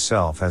 including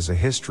myself, has a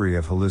history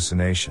of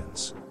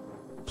hallucinations.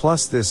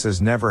 Plus, this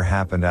has never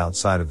happened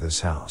outside of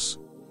this house.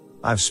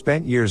 I've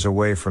spent years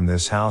away from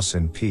this house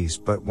in peace,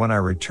 but when I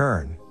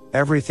return,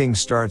 everything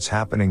starts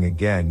happening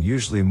again,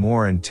 usually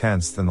more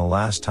intense than the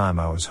last time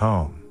I was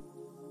home.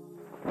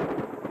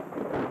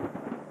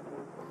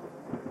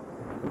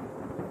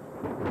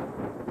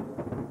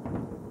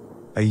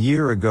 A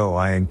year ago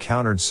I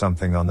encountered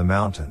something on the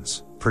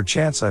mountains.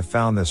 Perchance I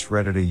found this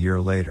Reddit a year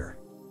later.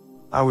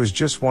 I was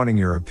just wanting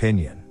your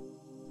opinion.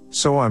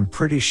 So I'm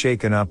pretty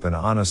shaken up and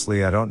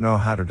honestly I don't know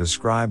how to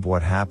describe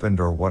what happened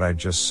or what I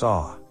just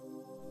saw.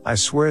 I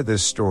swear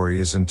this story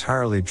is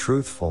entirely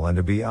truthful, and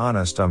to be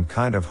honest I'm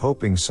kind of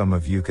hoping some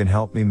of you can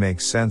help me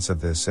make sense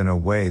of this in a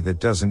way that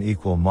doesn't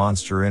equal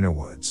Monster in a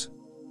Woods.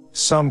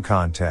 Some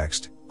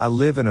context: I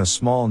live in a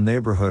small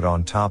neighborhood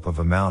on top of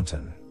a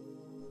mountain.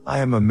 I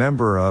am a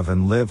member of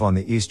and live on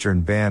the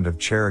eastern band of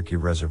Cherokee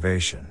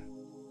Reservation.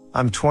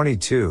 I'm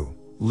 22,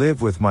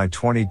 live with my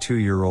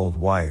 22-year-old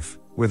wife,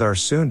 with our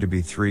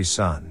soon-to-be 3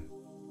 son.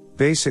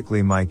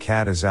 Basically my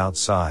cat is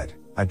outside.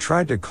 I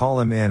tried to call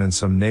him in and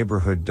some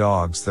neighborhood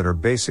dogs that are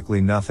basically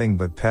nothing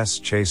but pests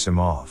chase him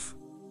off.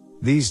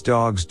 These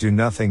dogs do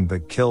nothing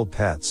but kill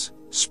pets,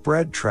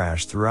 spread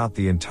trash throughout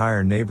the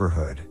entire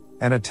neighborhood,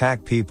 and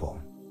attack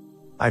people.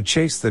 I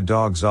chased the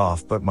dogs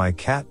off but my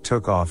cat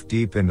took off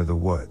deep into the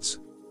woods.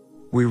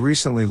 We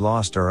recently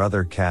lost our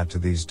other cat to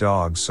these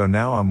dogs, so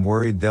now I'm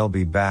worried they'll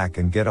be back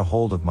and get a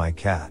hold of my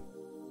cat.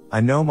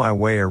 I know my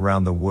way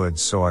around the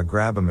woods, so I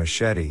grab a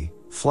machete,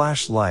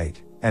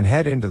 flashlight, and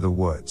head into the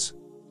woods.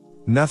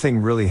 Nothing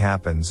really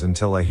happens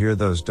until I hear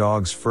those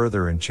dogs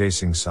further and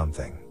chasing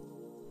something.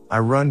 I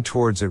run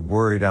towards it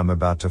worried I'm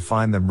about to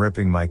find them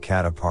ripping my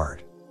cat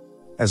apart.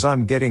 As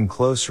I'm getting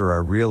closer, I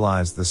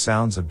realize the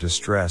sounds of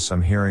distress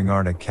I'm hearing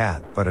aren't a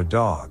cat but a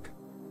dog.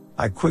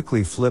 I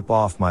quickly flip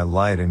off my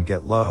light and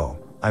get low.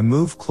 I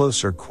move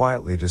closer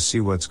quietly to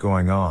see what's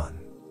going on.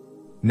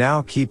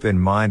 Now keep in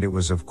mind it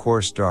was of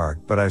course dark,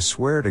 but I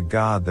swear to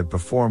God that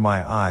before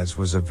my eyes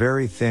was a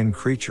very thin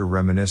creature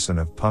reminiscent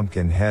of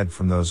Pumpkinhead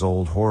from those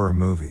old horror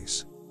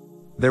movies.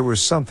 There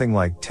was something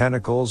like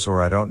tentacles,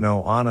 or I don't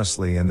know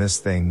honestly, and this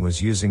thing was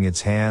using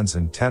its hands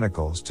and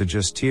tentacles to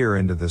just tear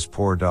into this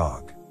poor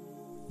dog.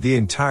 The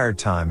entire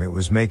time it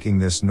was making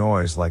this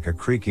noise like a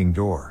creaking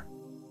door.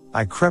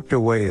 I crept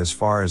away as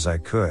far as I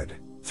could,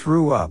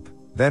 threw up,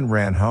 then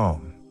ran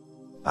home.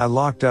 I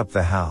locked up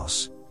the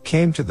house,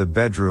 came to the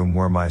bedroom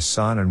where my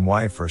son and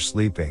wife are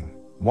sleeping,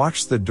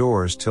 watched the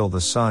doors till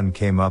the sun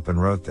came up and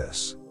wrote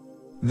this.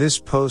 This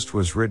post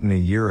was written a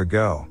year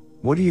ago.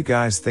 What do you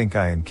guys think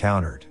I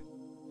encountered?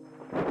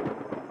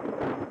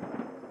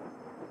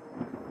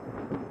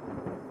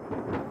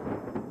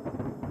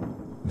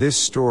 This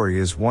story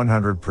is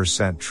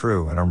 100%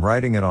 true, and I'm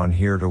writing it on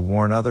here to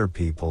warn other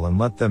people and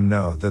let them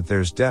know that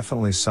there's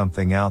definitely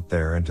something out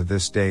there, and to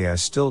this day I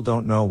still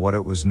don't know what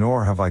it was,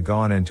 nor have I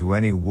gone into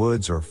any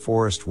woods or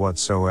forest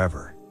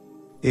whatsoever.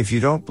 If you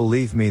don't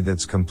believe me,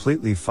 that's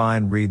completely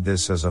fine. Read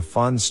this as a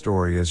fun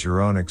story as your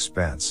own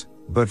expense.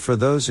 But for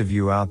those of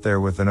you out there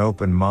with an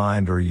open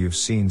mind, or you've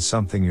seen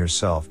something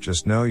yourself,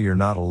 just know you're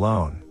not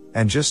alone.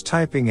 And just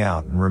typing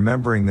out and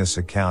remembering this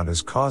account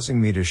is causing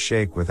me to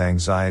shake with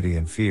anxiety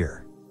and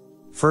fear.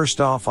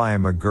 First off, I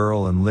am a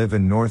girl and live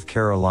in North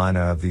Carolina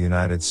of the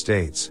United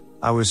States.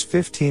 I was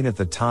 15 at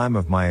the time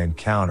of my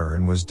encounter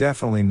and was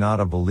definitely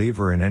not a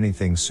believer in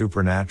anything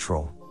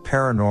supernatural,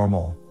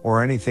 paranormal,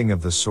 or anything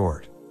of the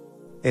sort.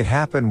 It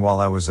happened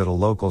while I was at a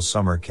local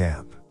summer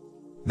camp.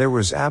 There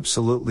was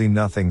absolutely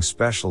nothing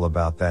special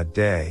about that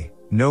day,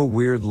 no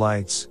weird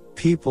lights,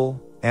 people,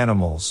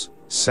 animals,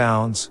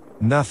 sounds,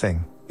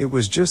 nothing. It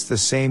was just the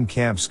same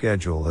camp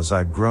schedule as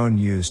I'd grown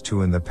used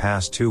to in the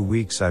past 2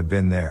 weeks I'd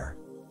been there.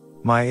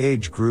 My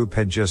age group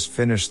had just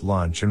finished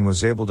lunch and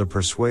was able to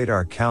persuade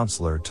our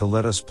counselor to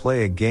let us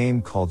play a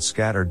game called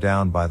Scatter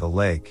down by the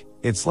lake.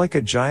 It's like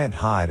a giant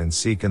hide and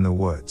seek in the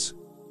woods.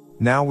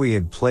 Now we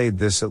had played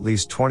this at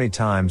least 20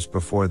 times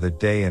before the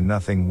day and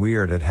nothing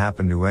weird had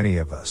happened to any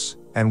of us,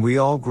 and we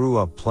all grew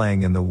up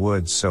playing in the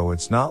woods, so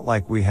it's not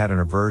like we had an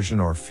aversion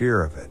or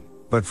fear of it.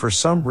 But for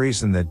some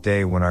reason that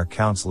day when our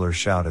counselor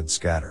shouted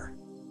scatter,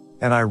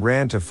 and I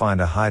ran to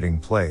find a hiding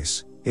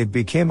place, it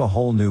became a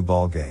whole new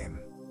ballgame.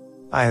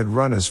 I had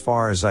run as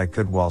far as I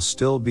could while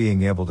still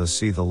being able to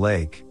see the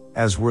lake,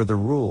 as were the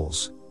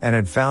rules, and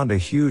had found a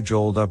huge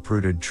old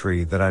uprooted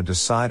tree that I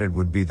decided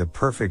would be the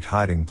perfect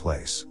hiding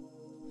place.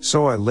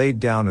 So I laid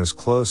down as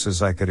close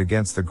as I could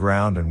against the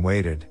ground and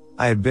waited.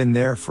 I had been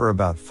there for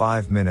about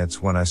 5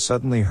 minutes when I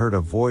suddenly heard a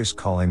voice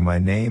calling my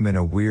name in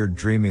a weird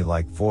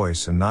dreamy-like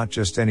voice, and not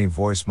just any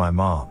voice, my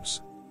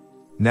mom's.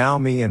 Now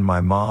me and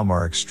my mom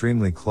are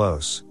extremely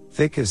close,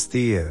 thick as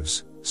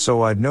thieves,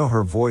 so I'd know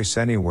her voice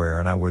anywhere,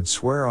 and I would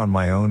swear on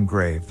my own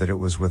grave that it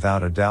was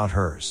without a doubt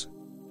hers.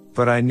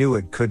 But I knew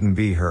it couldn't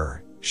be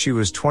her. She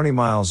was 20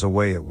 miles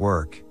away at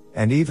work,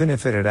 and even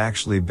if it had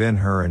actually been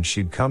her and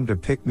she'd come to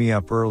pick me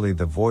up early,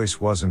 the voice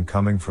wasn't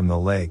coming from the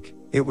lake.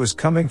 It was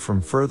coming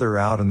from further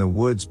out in the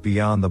woods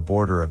beyond the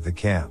border of the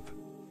camp.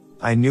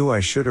 I knew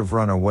I should have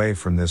run away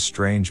from this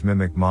strange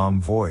mimic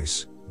mom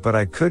voice, but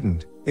I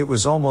couldn't. It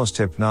was almost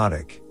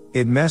hypnotic.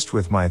 It messed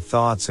with my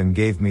thoughts and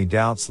gave me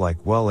doubts like,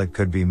 well, it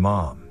could be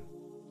mom.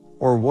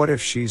 Or what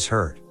if she's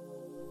hurt?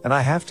 And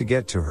I have to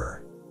get to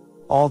her.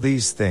 All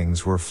these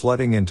things were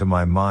flooding into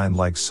my mind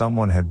like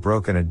someone had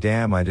broken a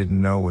dam I didn't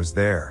know was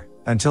there,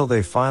 until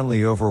they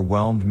finally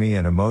overwhelmed me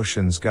and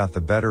emotions got the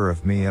better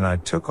of me, and I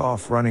took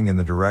off running in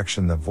the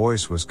direction the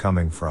voice was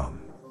coming from.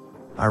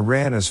 I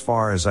ran as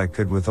far as I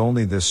could with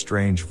only this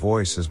strange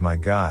voice as my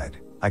guide.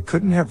 I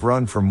couldn't have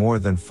run for more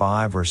than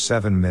 5 or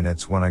 7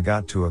 minutes when I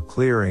got to a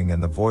clearing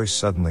and the voice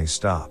suddenly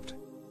stopped.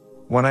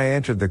 When I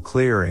entered the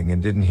clearing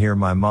and didn't hear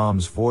my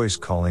mom's voice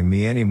calling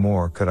me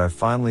anymore, could I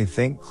finally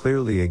think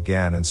clearly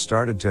again, and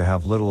started to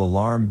have little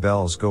alarm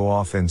bells go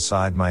off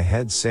inside my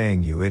head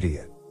saying, "You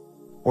idiot,"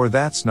 or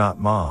 "That's not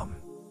mom,"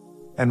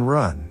 and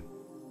run.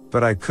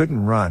 But I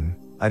couldn't run.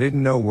 I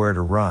didn't know where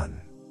to run.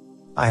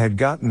 I had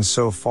gotten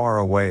so far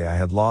away I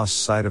had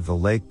lost sight of the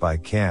lake by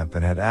camp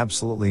and had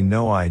absolutely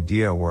no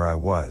idea where I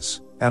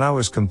was, and I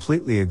was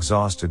completely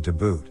exhausted to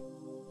boot.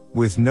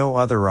 With no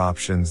other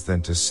options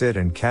than to sit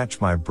and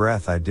catch my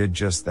breath, I did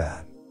just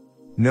that.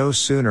 No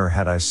sooner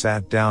had I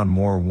sat down,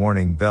 more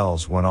warning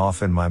bells went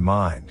off in my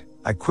mind.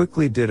 I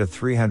quickly did a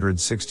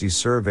 360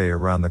 survey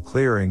around the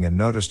clearing and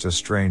noticed a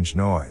strange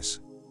noise.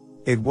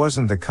 It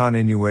wasn't the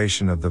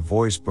continuation of the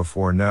voice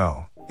before,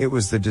 no. It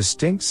was the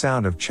distinct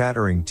sound of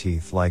chattering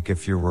teeth, like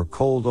if you were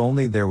cold,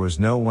 only there was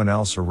no one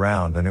else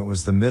around, and it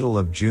was the middle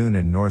of June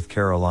in North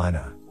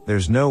Carolina.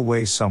 There's no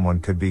way someone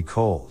could be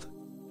cold.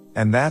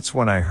 And that's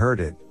when I heard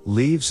it.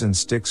 Leaves and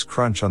sticks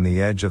crunch on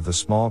the edge of the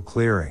small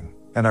clearing,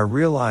 and I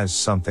realized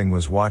something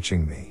was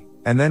watching me.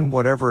 And then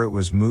whatever it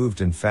was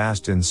moved and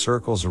fast in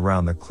circles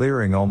around the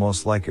clearing,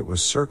 almost like it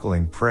was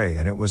circling prey,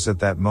 and it was at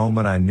that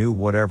moment I knew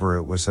whatever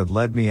it was had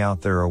led me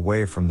out there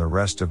away from the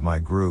rest of my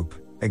group,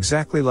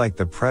 exactly like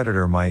the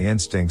predator my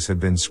instincts had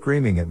been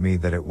screaming at me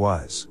that it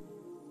was.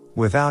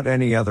 Without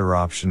any other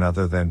option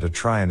other than to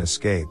try and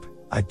escape,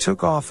 I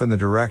took off in the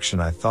direction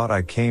I thought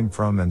I came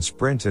from and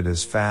sprinted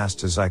as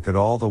fast as I could,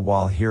 all the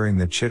while hearing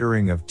the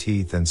chittering of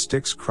teeth and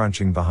sticks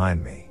crunching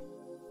behind me.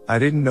 I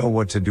didn't know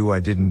what to do.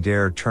 I didn't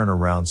dare turn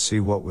around, see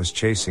what was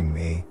chasing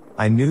me.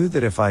 I knew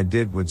that if I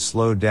did would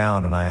slow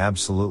down, and I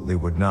absolutely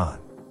would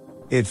not.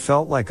 It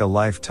felt like a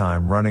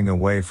lifetime running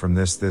away from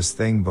this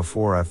thing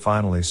before I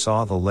finally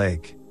saw the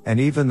lake, and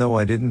even though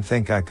I didn't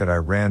think I could, I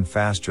ran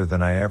faster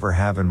than I ever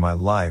have in my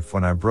life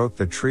when I broke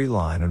the tree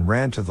line and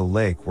ran to the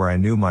lake where I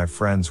knew my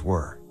friends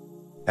were.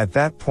 At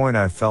that point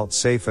I felt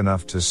safe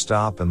enough to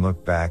stop and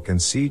look back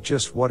and see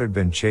just what had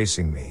been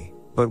chasing me.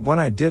 But when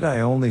I did, I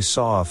only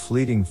saw a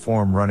fleeting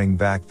form running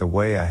back the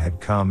way I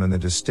had come and the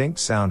distinct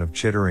sound of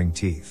chittering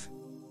teeth.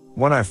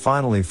 When I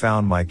finally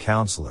found my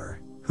counselor,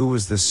 who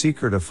was the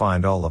seeker to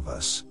find all of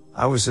us,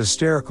 I was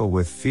hysterical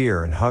with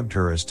fear and hugged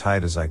her as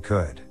tight as I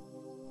could.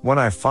 When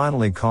I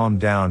finally calmed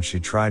down, she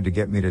tried to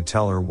get me to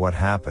tell her what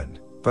happened,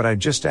 but I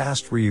just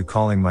asked, "Were you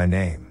calling my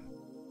name?"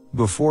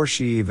 Before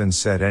she even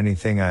said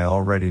anything, I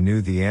already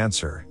knew the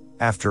answer.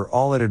 After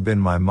all, it had been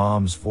my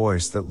mom's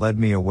voice that led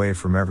me away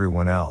from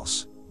everyone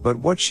else. But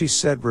what she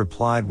said,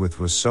 replied with,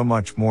 was so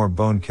much more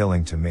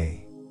bone-killing to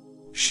me.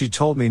 She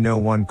told me, "No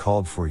one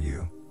called for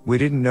you. We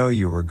didn't know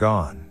you were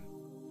gone.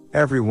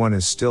 Everyone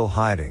is still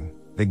hiding.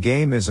 The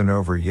game isn't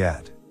over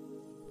yet."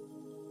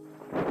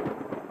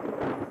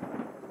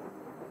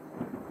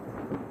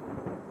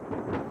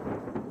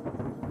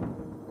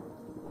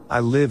 I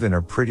live in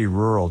a pretty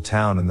rural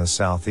town in the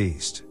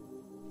southeast.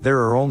 There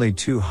are only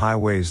 2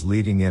 highways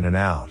leading in and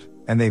out,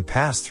 and they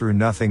pass through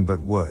nothing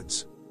but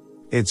woods.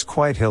 It's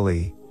quite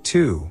hilly,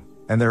 too,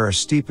 and there are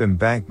steep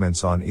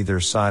embankments on either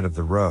side of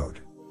the road.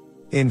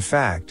 In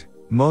fact,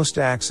 most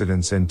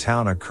accidents in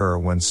town occur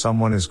when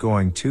someone is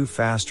going too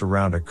fast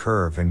around a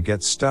curve and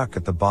gets stuck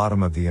at the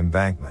bottom of the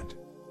embankment.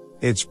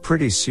 It's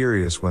pretty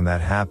serious when that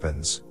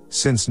happens,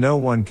 since no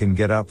one can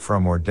get up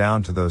from or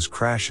down to those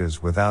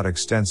crashes without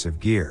extensive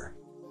gear.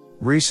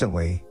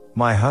 Recently,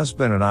 my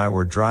husband and I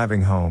were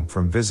driving home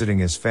from visiting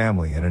his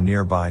family in a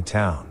nearby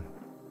town.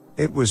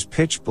 It was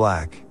pitch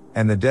black,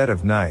 and the dead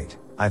of night,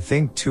 I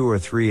think 2 or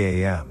 3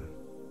 a.m.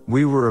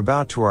 We were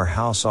about to our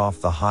house off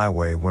the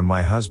highway when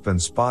my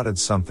husband spotted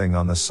something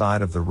on the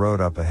side of the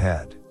road up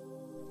ahead.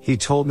 He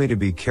told me to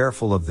be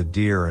careful of the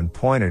deer and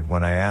pointed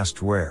when I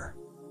asked where.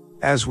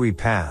 As we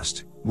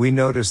passed, we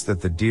noticed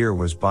that the deer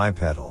was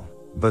bipedal,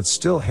 but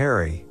still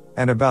hairy,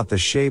 and about the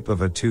shape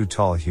of a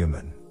too-tall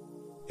human.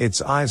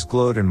 Its eyes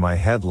glowed in my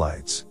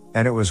headlights,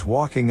 and it was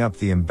walking up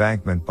the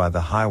embankment by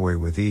the highway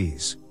with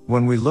ease.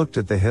 When we looked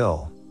at the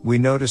hill, we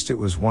noticed it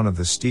was one of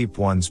the steep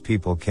ones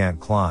people can't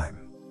climb.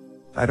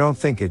 I don't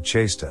think it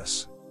chased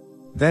us.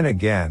 Then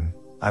again,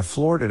 I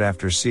floored it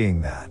after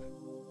seeing that.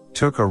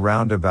 Took a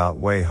roundabout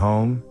way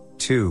home,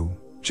 too,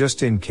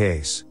 just in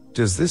case.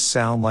 Does this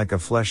sound like a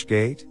flesh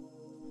gate?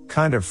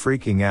 Kind of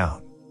freaking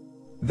out.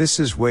 This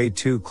is way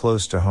too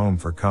close to home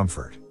for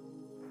comfort.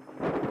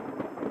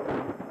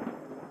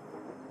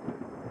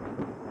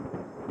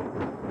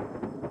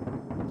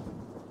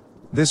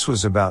 This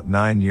was about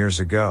 9 years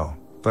ago,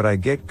 but I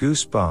get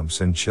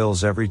goosebumps and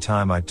chills every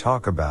time I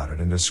talk about it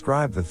and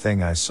describe the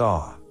thing I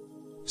saw.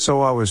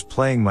 So I was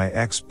playing my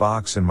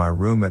Xbox in my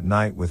room at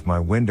night with my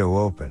window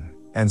open,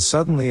 and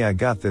suddenly I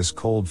got this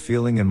cold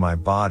feeling in my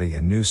body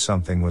and knew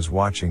something was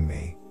watching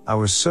me. I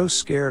was so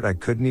scared I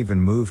couldn't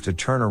even move to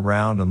turn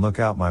around and look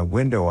out my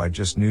window. I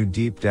just knew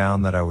deep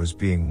down that I was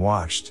being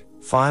watched.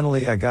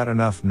 Finally, I got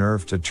enough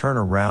nerve to turn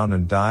around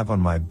and dive on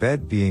my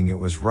bed, being it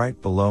was right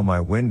below my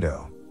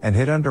window, and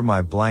hid under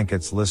my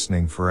blankets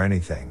listening for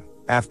anything.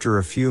 After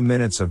a few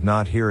minutes of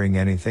not hearing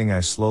anything, I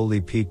slowly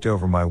peeked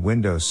over my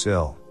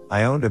windowsill.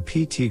 I owned a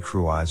PT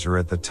Cruiser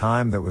at the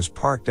time that was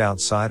parked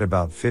outside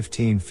about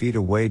 15 feet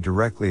away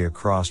directly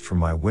across from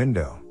my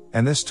window,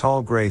 and this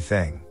tall gray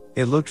thing,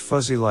 it looked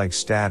fuzzy like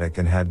static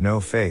and had no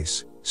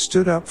face,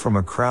 stood up from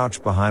a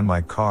crouch behind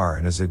my car,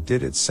 and as it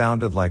did, it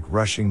sounded like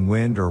rushing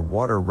wind or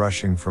water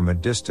rushing from a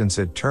distance.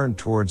 It turned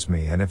towards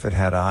me, and if it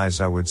had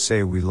eyes, I would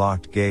say we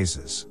locked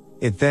gazes.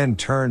 It then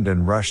turned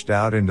and rushed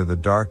out into the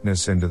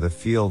darkness into the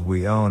field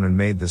we own and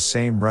made the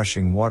same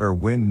rushing water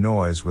wind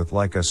noise with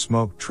like a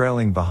smoke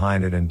trailing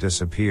behind it and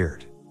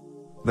disappeared.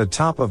 The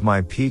top of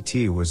my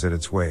PT was at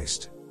its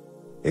waist.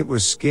 It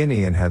was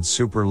skinny and had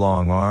super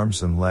long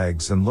arms and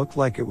legs and looked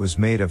like it was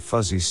made of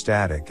fuzzy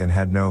static and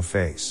had no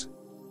face.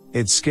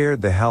 It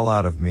scared the hell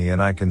out of me, and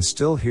I can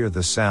still hear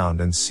the sound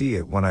and see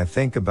it when I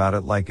think about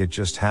it like it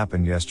just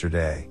happened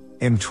yesterday.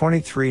 I'm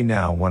 23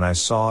 now. When I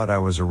saw it, I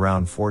was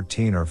around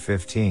 14 or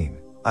 15.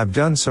 I've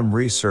done some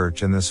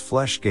research and this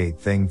Fleshgate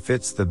thing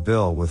fits the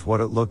bill with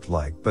what it looked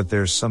like, but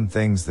there's some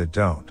things that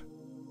don't.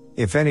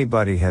 If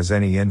anybody has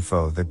any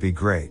info, that'd be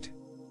great.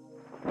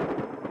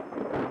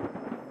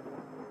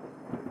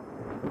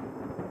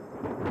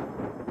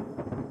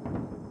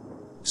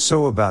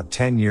 So about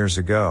 10 years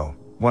ago,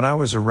 when I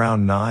was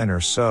around 9 or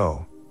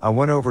so, I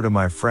went over to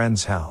my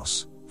friend's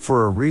house,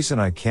 for a reason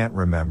I can't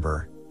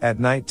remember, at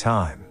night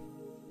time.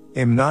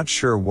 I'm not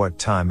sure what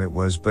time it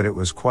was, but it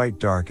was quite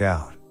dark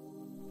out.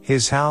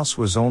 His house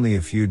was only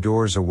a few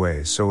doors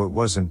away, so it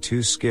wasn't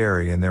too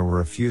scary, and there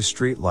were a few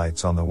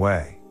streetlights on the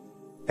way.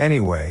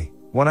 Anyway,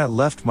 when I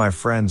left my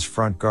friend's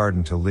front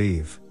garden to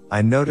leave,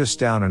 I noticed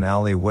down an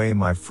alleyway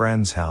my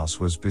friend's house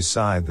was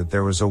beside that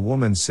there was a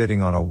woman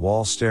sitting on a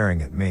wall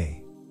staring at me.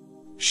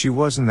 She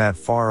wasn't that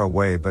far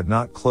away, but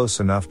not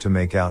close enough to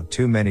make out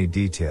too many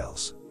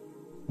details.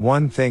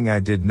 One thing I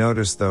did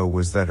notice though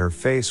was that her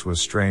face was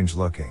strange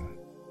looking.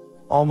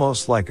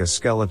 Almost like a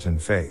skeleton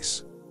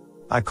face.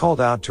 I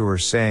called out to her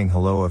saying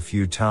hello a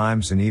few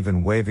times and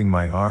even waving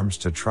my arms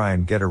to try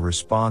and get a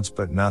response,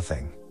 but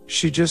nothing.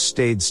 She just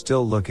stayed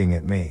still looking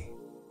at me.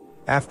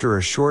 After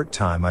a short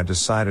time I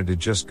decided to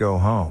just go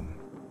home.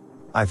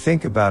 I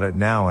think about it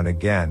now and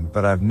again,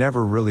 but I've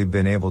never really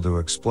been able to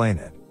explain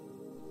it.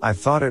 I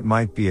thought it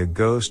might be a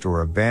ghost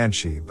or a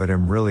banshee, but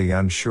am really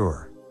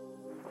unsure.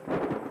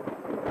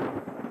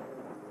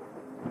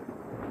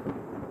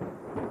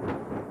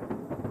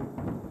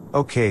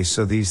 Okay,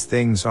 so these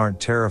things aren't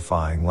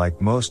terrifying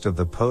like most of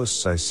the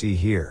posts I see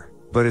here,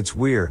 but it's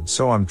weird,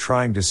 so I'm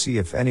trying to see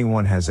if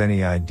anyone has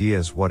any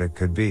ideas what it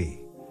could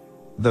be.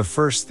 The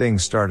first thing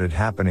started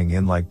happening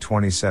in like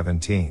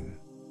 2017.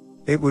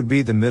 It would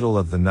be the middle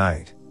of the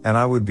night, and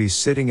I would be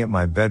sitting at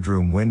my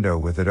bedroom window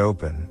with it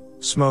open,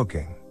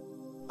 smoking.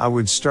 I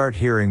would start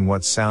hearing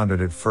what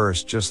sounded at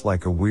first just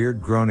like a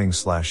weird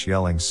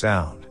groaning/yelling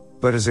sound,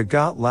 but as it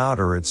got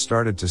louder it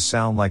started to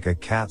sound like a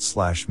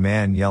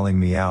cat/man yelling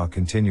meow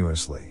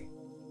continuously.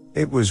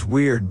 It was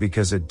weird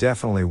because it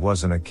definitely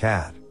wasn't a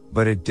cat,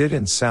 but it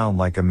didn't sound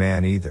like a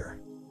man either.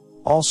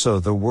 Also,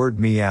 the word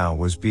meow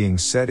was being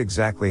said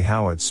exactly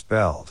how it's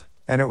spelled,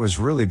 and it was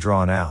really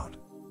drawn out.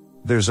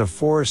 There's a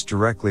forest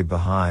directly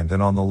behind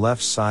and on the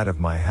left side of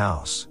my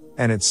house,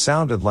 and it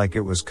sounded like it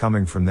was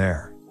coming from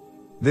there.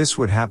 This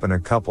would happen a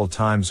couple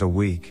times a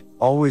week,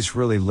 always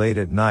really late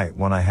at night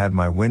when I had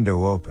my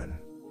window open.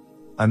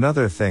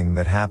 Another thing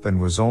that happened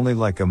was only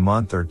like a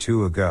month or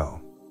two ago.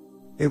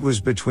 It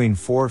was between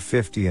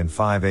 4:50 and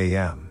 5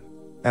 a.m.,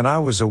 and I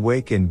was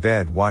awake in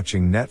bed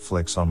watching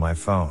Netflix on my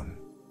phone.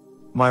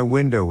 My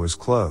window was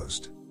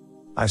closed.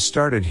 I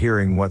started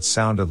hearing what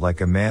sounded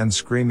like a man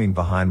screaming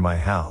behind my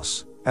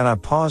house, and I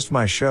paused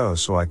my show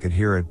so I could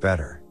hear it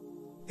better.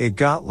 It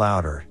got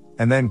louder,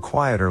 and then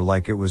quieter,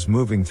 like it was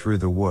moving through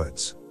the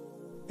woods.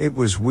 It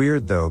was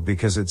weird though,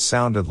 because it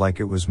sounded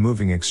like it was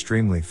moving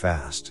extremely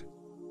fast.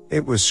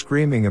 It was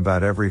screaming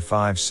about every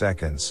 5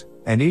 seconds,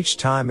 and each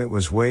time it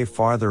was way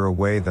farther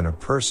away than a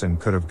person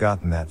could have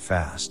gotten that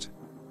fast.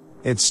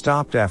 It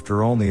stopped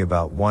after only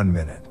about 1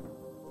 minute.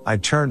 I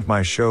turned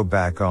my show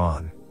back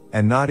on,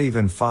 and not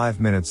even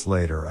 5 minutes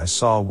later I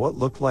saw what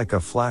looked like a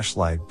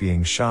flashlight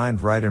being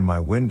shined right in my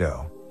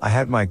window. I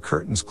had my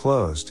curtains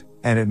closed,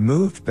 and it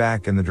moved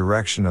back in the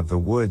direction of the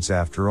woods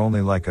after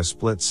only like a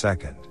split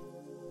second.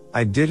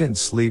 I didn't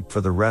sleep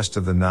for the rest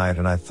of the night,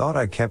 and I thought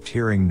I kept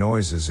hearing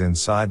noises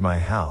inside my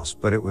house,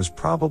 but it was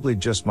probably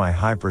just my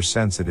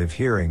hypersensitive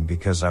hearing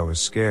because I was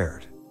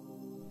scared.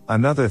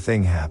 Another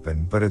thing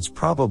happened, but it's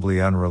probably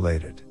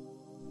unrelated.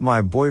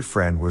 My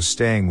boyfriend was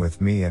staying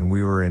with me and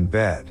we were in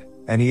bed,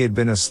 and he had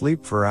been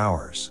asleep for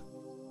hours.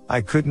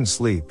 I couldn't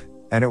sleep,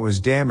 and it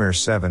was damn near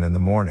 7 in the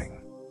morning.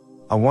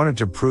 I wanted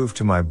to prove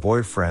to my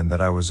boyfriend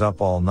that I was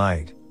up all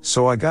night,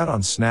 so I got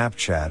on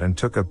Snapchat and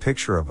took a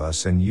picture of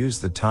us and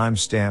used the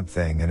timestamp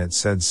thing, and it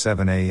said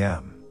 7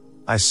 a.m.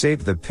 I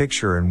saved the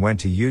picture and went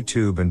to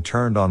YouTube and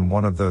turned on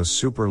one of those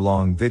super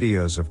long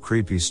videos of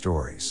creepy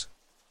stories.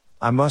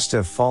 I must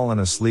have fallen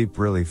asleep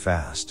really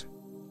fast.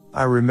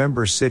 I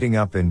remember sitting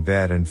up in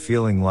bed and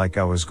feeling like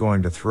I was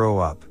going to throw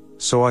up,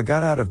 so I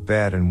got out of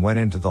bed and went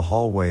into the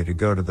hallway to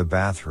go to the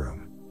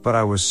bathroom, but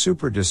I was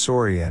super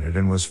disoriented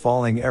and was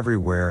falling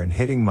everywhere and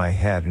hitting my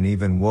head, and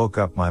even woke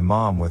up my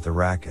mom with a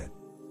racket.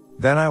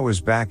 Then I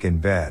was back in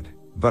bed,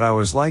 but I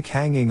was like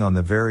hanging on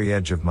the very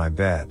edge of my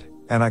bed,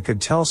 and I could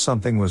tell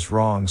something was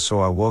wrong, so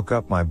I woke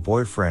up my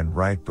boyfriend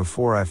right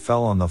before I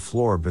fell on the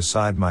floor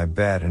beside my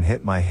bed and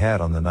hit my head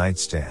on the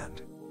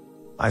nightstand.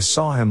 I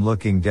saw him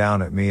looking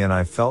down at me and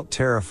I felt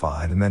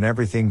terrified, and then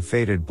everything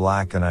faded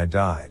black and I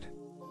died.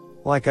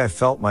 Like I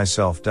felt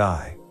myself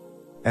die.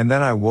 And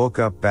then I woke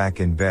up back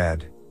in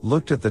bed,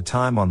 looked at the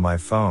time on my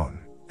phone,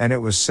 and it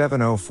was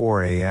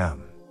 7:04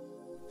 a.m.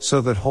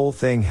 So that whole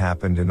thing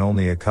happened in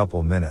only a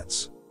couple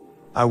minutes.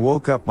 I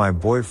woke up my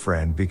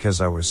boyfriend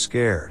because I was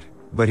scared,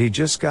 but he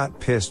just got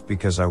pissed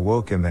because I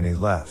woke him and he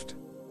left.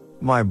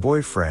 My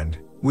boyfriend,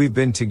 we've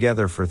been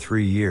together for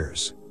 3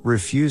 years,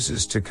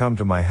 refuses to come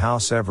to my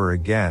house ever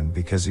again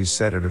because he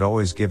said it had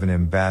always given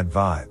him bad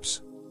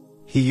vibes.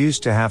 He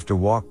used to have to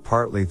walk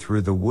partly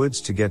through the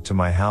woods to get to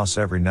my house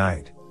every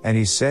night, and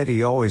he said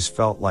he always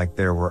felt like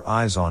there were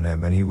eyes on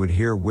him and he would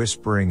hear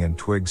whispering and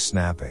twigs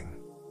snapping.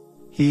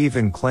 He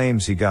even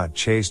claims he got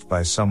chased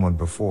by someone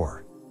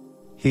before.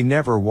 He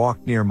never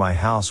walked near my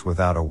house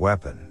without a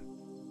weapon.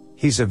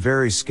 He's a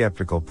very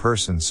skeptical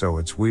person, so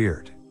it's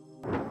weird.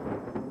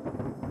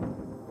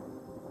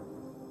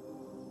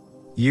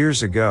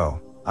 Years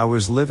ago, I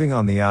was living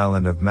on the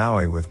island of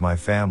Maui with my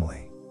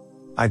family.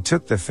 I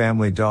took the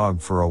family dog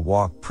for a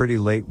walk pretty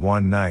late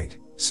one night,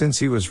 since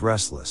he was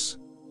restless.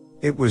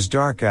 It was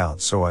dark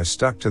out, so I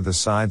stuck to the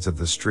sides of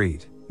the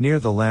street, near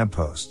the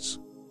lampposts.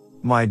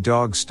 My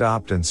dog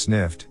stopped and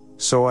sniffed,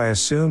 so I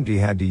assumed he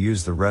had to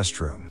use the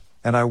restroom,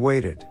 and I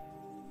waited.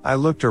 I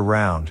looked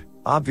around,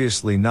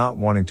 obviously not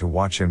wanting to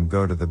watch him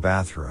go to the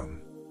bathroom.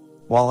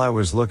 While I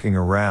was looking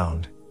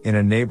around, in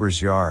a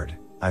neighbor's yard,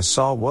 I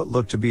saw what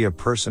looked to be a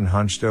person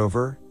hunched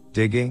over,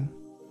 digging.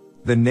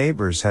 The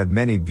neighbors had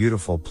many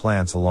beautiful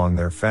plants along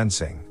their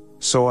fencing,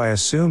 so I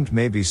assumed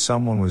maybe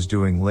someone was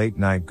doing late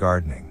night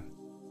gardening.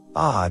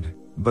 Odd,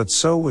 but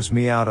so was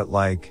me out at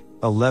like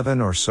 11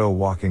 or so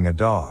walking a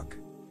dog.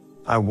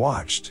 I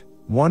watched,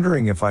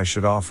 wondering if I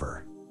should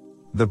offer.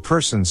 The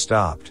person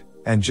stopped,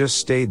 and just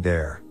stayed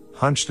there,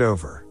 hunched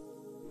over.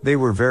 They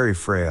were very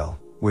frail,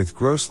 with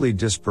grossly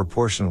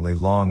disproportionately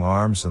long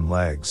arms and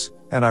legs,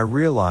 and I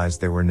realized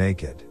they were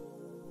naked.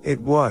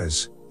 It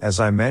was, as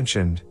I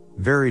mentioned,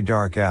 very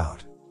dark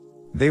out.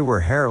 They were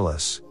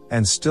hairless,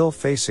 and still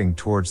facing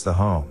towards the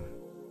home.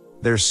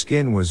 Their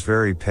skin was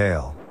very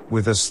pale,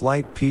 with a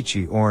slight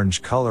peachy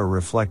orange color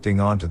reflecting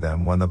onto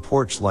them when the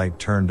porch light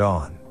turned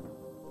on.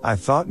 I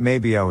thought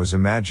maybe I was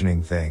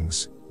imagining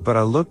things, but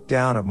I looked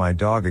down at my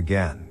dog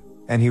again,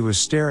 and he was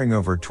staring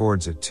over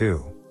towards it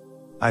too.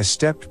 I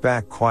stepped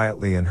back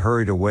quietly and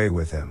hurried away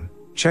with him,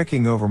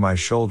 checking over my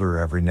shoulder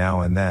every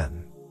now and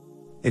then.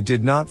 It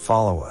did not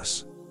follow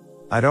us.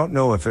 I don't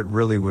know if it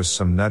really was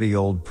some nutty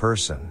old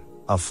person,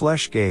 a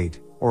flesh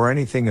gate, or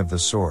anything of the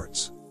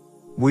sorts.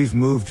 We've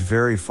moved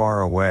very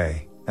far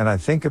away, and I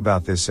think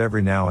about this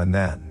every now and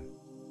then.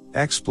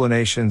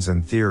 Explanations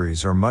and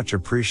theories are much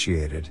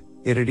appreciated,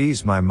 it'd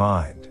ease my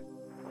mind.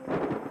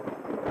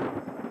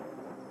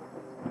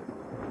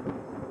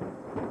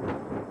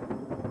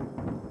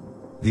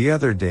 The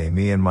other day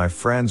me and my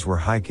friends were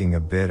hiking a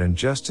bit, and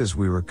just as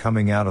we were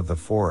coming out of the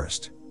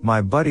forest,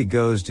 my buddy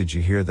goes, "Did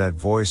you hear that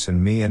voice?"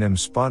 And me and him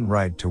spun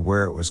right to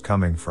where it was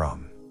coming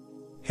from.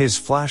 His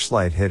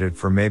flashlight hit it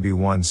for maybe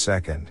 1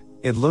 second.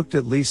 It looked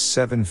at least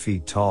 7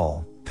 feet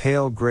tall,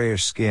 pale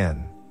grayish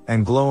skin,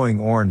 and glowing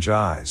orange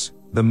eyes.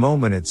 The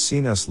moment it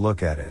seen us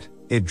look at it,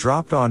 it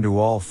dropped onto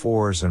all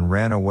fours and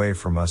ran away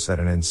from us at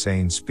an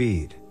insane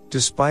speed.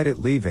 Despite it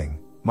leaving,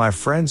 my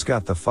friends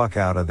got the fuck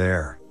out of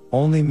there.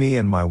 Only me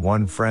and my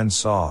one friend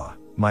saw.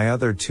 My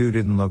other two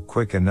didn't look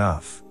quick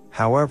enough.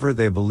 However,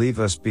 they believe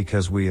us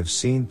because we have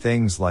seen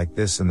things like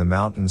this in the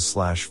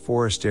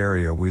mountains/forest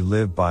area we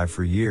live by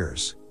for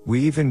years. We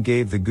even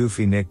gave the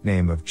goofy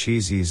nickname of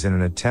cheesies in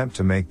an attempt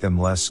to make them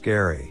less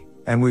scary.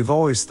 And we've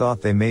always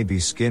thought they may be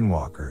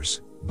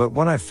skinwalkers. But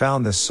when I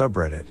found this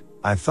subreddit,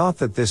 I thought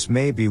that this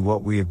may be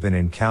what we have been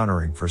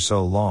encountering for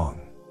so long.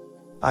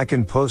 I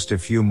can post a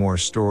few more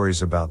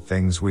stories about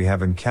things we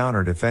have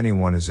encountered if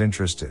anyone is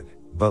interested.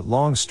 But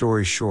long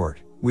story short,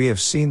 we have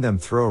seen them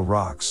throw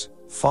rocks,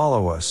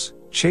 follow us,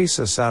 chase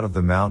us out of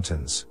the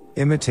mountains,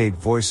 imitate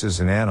voices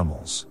and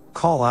animals,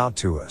 call out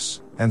to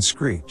us, and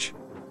screech.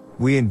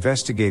 We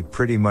investigate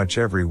pretty much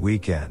every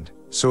weekend,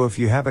 so if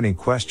you have any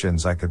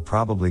questions I could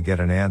probably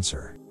get an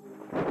answer.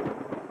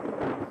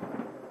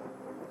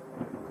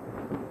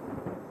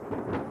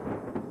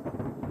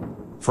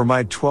 For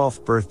my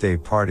 12th birthday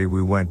party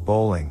we went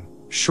bowling.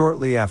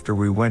 Shortly after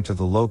we went to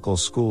the local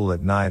school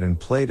at night and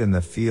played in the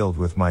field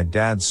with my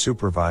dad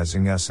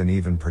supervising us and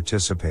even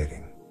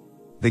participating.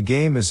 The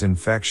game is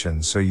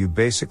Infection, so you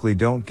basically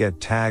don't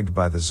get tagged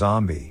by the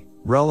zombie,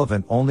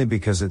 relevant only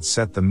because it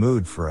set the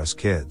mood for us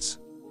kids.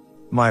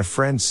 My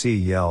friend C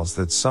yells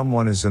that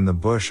someone is in the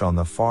bush on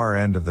the far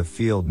end of the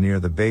field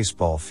near the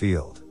baseball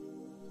field.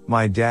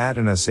 My dad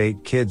and us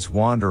 8 kids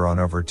wander on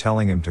over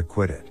telling him to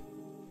quit it.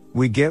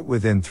 We get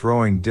within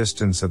throwing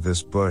distance of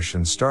this bush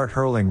and start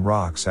hurling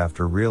rocks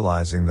after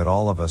realizing that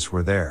all of us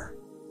were there.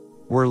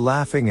 We're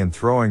laughing and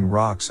throwing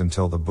rocks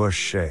until the bush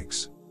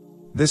shakes.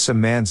 This a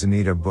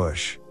manzanita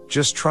bush,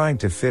 just trying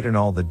to fit in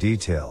all the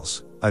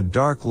details. A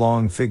dark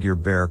long figure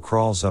bear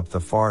crawls up the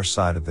far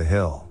side of the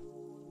hill.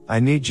 I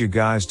need you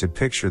guys to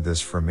picture this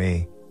for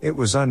me. It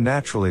was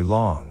unnaturally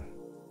long.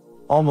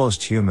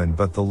 Almost human,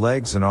 but the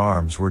legs and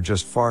arms were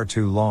just far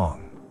too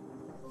long.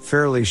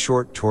 Fairly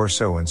short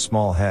torso and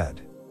small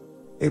head.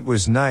 It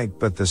was night,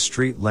 but the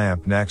street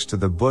lamp next to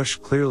the bush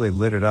clearly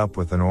lit it up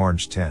with an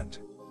orange tint.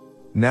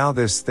 Now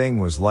this thing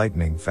was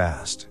lightning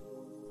fast.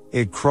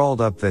 It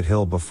crawled up that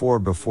hill before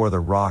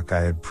the rock I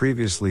had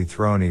previously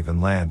thrown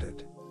even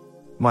landed.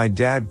 My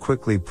dad,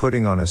 quickly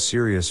putting on a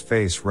serious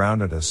face,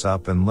 rounded us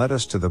up and led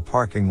us to the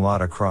parking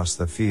lot across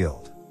the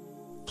field.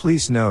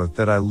 Please note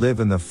that I live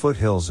in the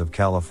foothills of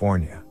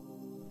California.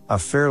 A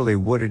fairly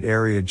wooded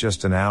area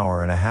just an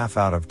hour and a half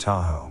out of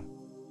Tahoe.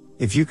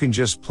 If you can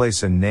just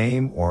place a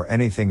name or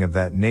anything of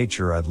that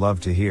nature, I'd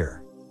love to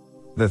hear.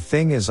 The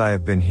thing is, I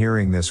have been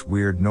hearing this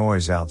weird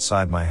noise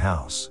outside my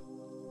house.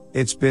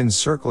 It's been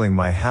circling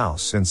my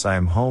house since I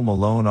am home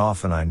alone.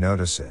 Often I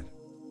notice it.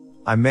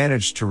 I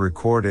managed to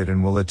record it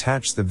and will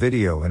attach the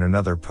video in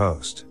another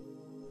post.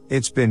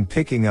 It's been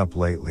picking up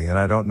lately and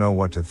I don't know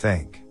what to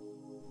think.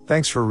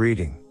 Thanks for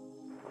reading.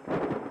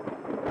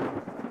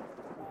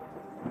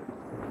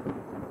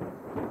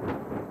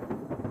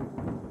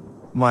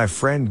 My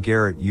friend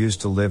Garrett used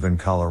to live in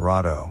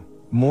Colorado,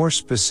 more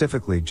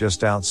specifically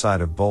just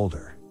outside of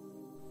Boulder.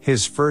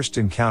 His first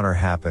encounter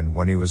happened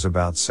when he was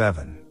about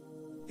 7.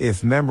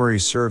 If memory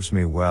serves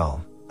me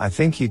well, I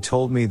think he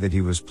told me that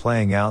he was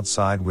playing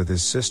outside with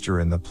his sister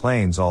in the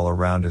plains all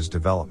around his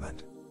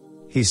development.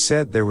 He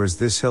said there was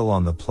this hill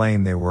on the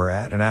plain they were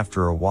at, and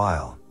after a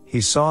while, he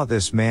saw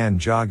this man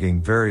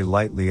jogging very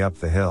lightly up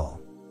the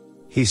hill.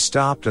 He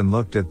stopped and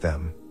looked at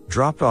them,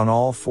 dropped on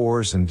all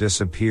fours and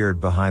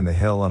disappeared behind the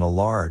hill, and a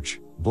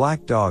large,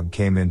 black dog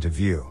came into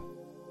view.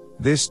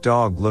 This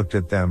dog looked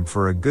at them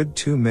for a good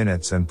 2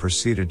 minutes and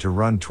proceeded to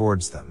run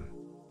towards them.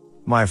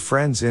 My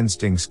friend's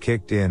instincts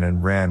kicked in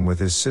and ran with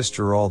his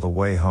sister all the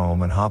way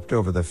home and hopped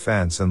over the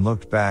fence and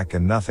looked back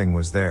and nothing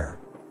was there.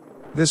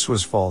 This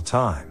was fall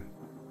time.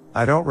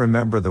 I don't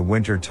remember the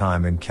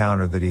wintertime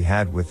encounter that he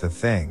had with the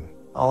thing.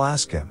 I'll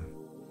ask him.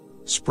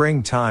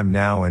 Springtime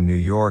now in New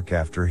York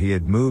after he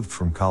had moved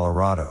from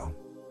Colorado.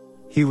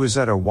 He was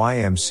at a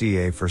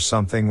YMCA for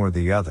something or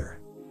the other.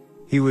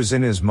 He was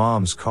in his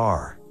mom's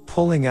car,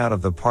 pulling out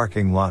of the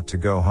parking lot to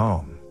go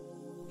home.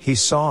 He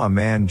saw a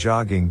man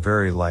jogging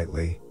very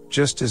lightly,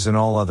 just as in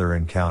all other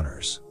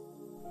encounters.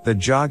 The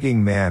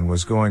jogging man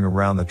was going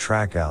around the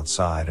track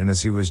outside, and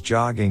as he was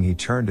jogging he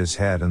turned his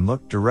head and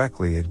looked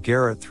directly at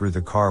Garrett through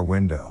the car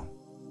window.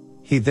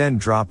 He then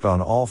dropped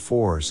on all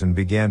fours and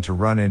began to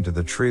run into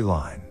the tree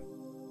line.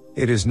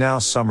 It is now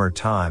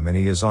summertime and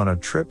he is on a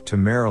trip to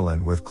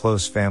Maryland with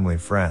close family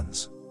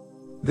friends.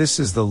 This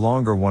is the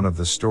longer one of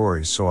the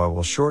stories, so I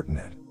will shorten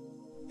it.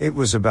 It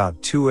was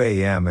about 2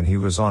 a.m. and he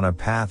was on a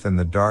path in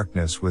the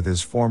darkness with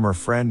his former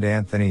friend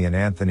Anthony and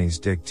Anthony's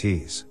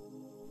dictees.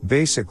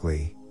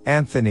 Basically,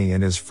 Anthony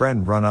and his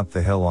friend run up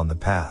the hill on the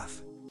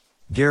path.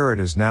 Garrett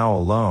is now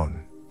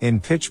alone, in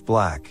pitch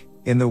black,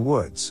 in the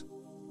woods.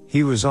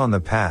 He was on the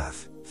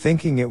path,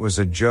 thinking it was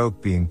a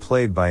joke being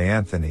played by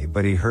Anthony,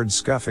 but he heard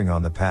scuffing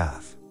on the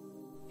path.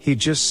 He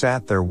just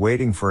sat there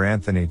waiting for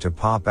Anthony to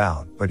pop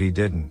out, but he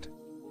didn't.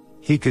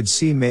 He could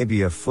see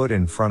maybe a foot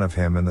in front of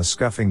him and the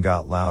scuffing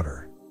got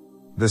louder.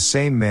 The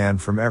same man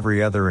from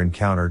every other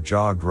encounter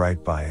jogged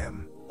right by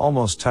him,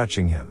 almost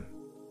touching him.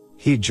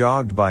 He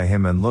jogged by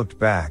him and looked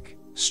back,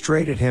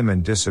 straight at him,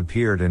 and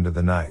disappeared into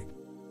the night.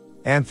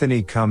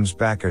 Anthony comes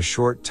back a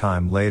short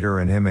time later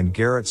and him and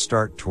Garrett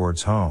start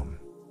towards home.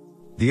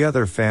 The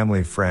other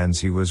family friends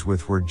he was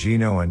with were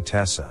Gino and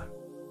Tessa.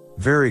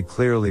 Very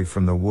clearly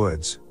from the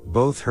woods,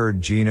 both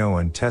heard Gino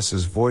and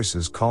Tessa's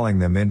voices calling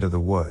them into the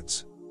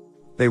woods.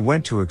 They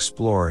went to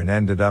explore and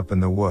ended up in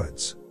the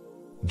woods.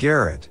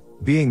 Garrett,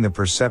 being the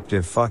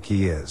perceptive fuck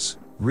he is,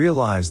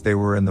 realized they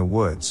were in the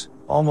woods,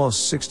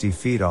 almost 60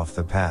 feet off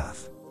the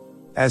path.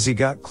 As he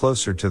got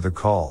closer to the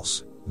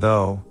calls,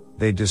 though,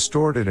 they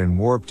distorted and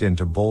warped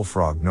into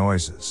bullfrog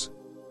noises.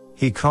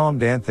 He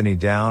calmed Anthony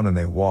down and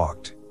they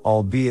walked,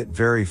 albeit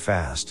very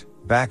fast,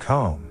 back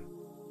home.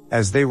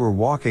 As they were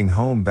walking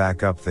home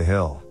back up the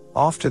hill,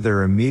 off to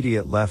their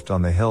immediate left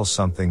on the hill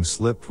something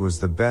slipped was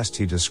the best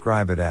he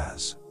described it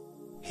as.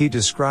 He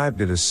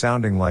described it as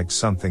sounding like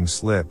something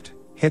slipped,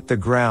 hit the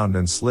ground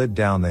and slid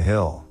down the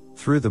hill,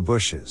 through the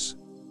bushes.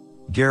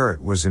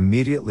 Garrett was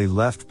immediately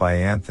left by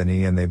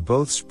Anthony and they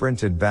both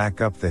sprinted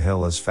back up the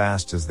hill as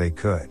fast as they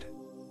could.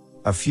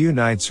 A few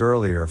nights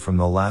earlier from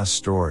the last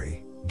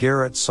story,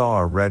 Garrett saw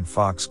a red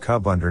fox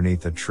cub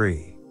underneath a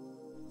tree.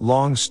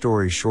 Long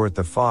story short,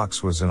 the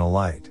fox was in a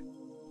light.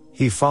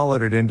 He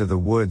followed it into the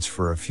woods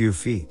for a few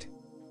feet.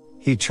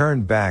 He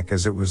turned back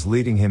as it was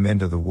leading him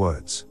into the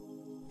woods.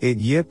 It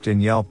yipped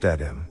and yelped at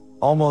him,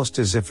 almost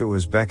as if it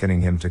was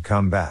beckoning him to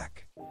come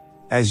back.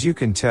 As you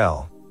can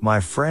tell, my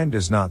friend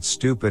is not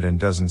stupid and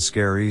doesn't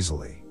scare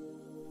easily.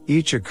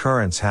 Each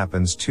occurrence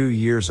happens 2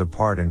 years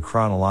apart in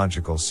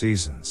chronological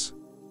seasons.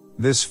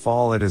 This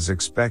fall it is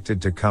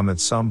expected to come at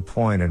some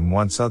point and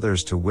wants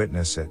others to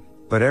witness it,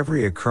 but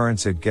every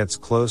occurrence it gets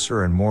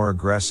closer and more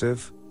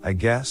aggressive, I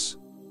guess.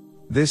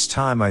 This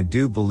time I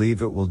do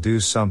believe it will do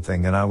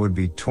something and I would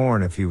be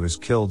torn if he was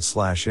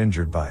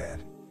killed/injured by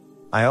it.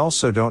 I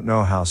also don't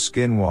know how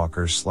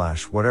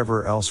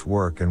skinwalkers/whatever else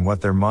work and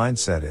what their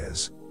mindset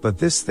is, but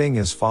this thing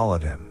has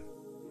followed him.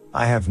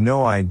 I have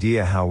no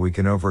idea how we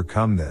can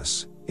overcome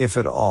this, if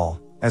at all,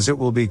 as it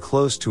will be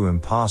close to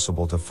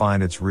impossible to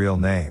find its real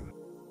name.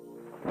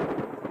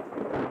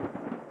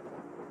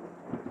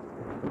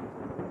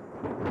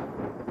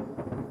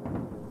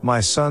 My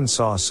son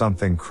saw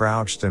something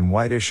crouched and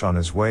whitish on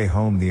his way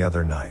home the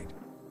other night.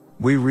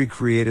 We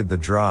recreated the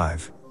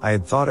drive. I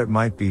had thought it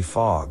might be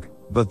fog,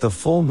 but the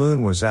full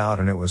moon was out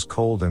and it was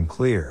cold and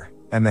clear,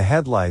 and the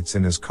headlights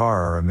in his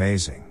car are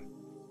amazing.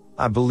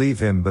 I believe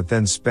him, but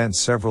then spent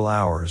several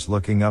hours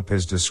looking up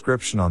his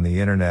description on the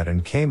internet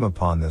and came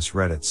upon this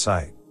Reddit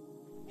site.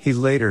 He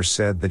later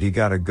said that he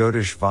got a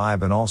goatish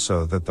vibe and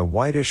also that the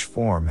whitish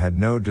form had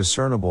no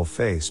discernible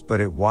face, but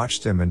it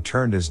watched him and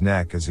turned his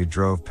neck as he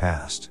drove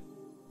past.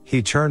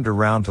 He turned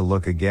around to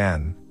look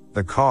again,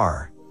 the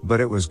car, but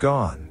it was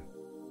gone.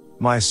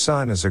 My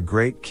son is a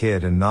great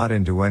kid and not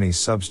into any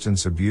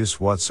substance abuse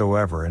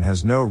whatsoever and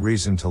has no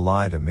reason to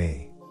lie to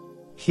me.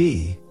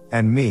 He,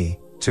 and me,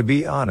 to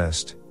be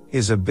honest,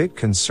 is a bit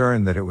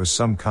concerned that it was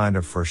some kind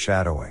of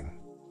foreshadowing.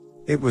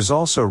 It was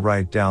also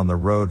right down the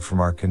road from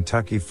our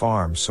Kentucky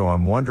farm, so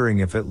I'm wondering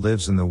if it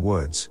lives in the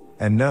woods,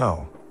 and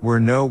no, we're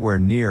nowhere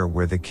near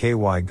where the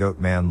KY Goat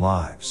Man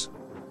lives.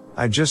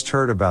 I just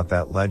heard about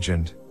that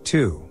legend,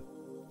 too.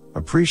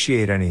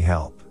 Appreciate any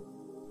help.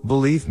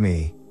 Believe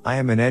me, I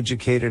am an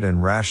educated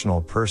and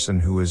rational person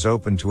who is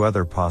open to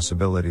other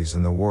possibilities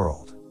in the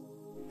world.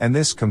 And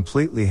this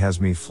completely has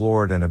me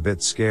floored and a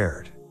bit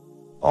scared.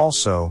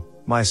 Also,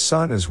 my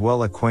son is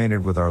well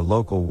acquainted with our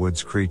local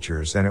woods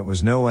creatures and it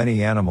was no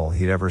any animal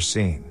he'd ever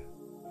seen.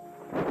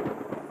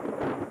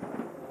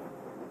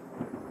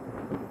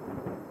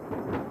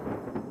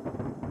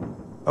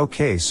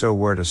 Okay, so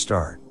where to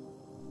start?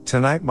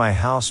 Tonight my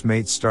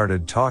housemate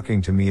started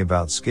talking to me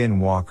about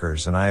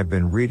skinwalkers and I have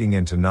been reading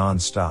into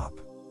non-stop.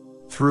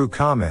 Through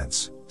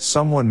comments,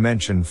 someone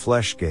mentioned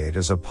Fleshgate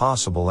as a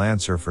possible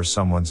answer for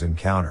someone's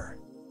encounter.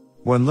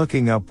 When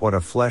looking up what a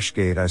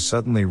Fleshgate, I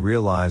suddenly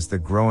realized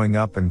that growing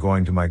up and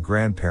going to my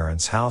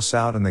grandparents' house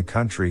out in the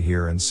country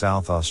here in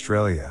South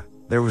Australia,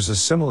 there was a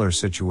similar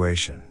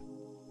situation.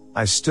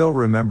 I still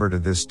remember to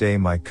this day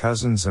my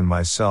cousins and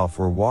myself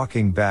were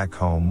walking back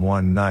home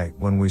one night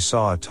when we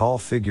saw a tall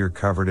figure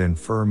covered in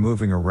fur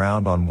moving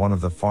around on one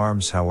of the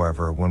farms.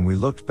 However, when we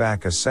looked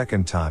back a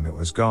second time it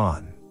was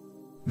gone.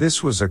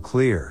 This was a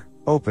clear,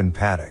 open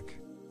paddock.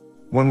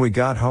 When we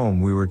got home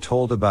we were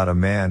told about a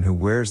man who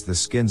wears the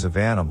skins of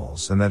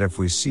animals and that if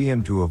we see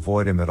him to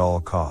avoid him at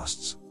all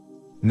costs.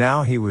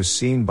 Now he was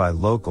seen by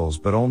locals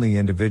but only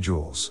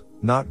individuals,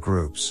 not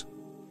groups.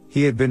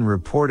 He had been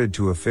reported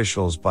to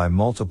officials by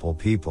multiple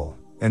people,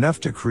 enough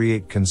to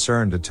create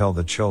concern to tell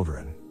the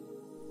children.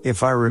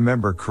 If I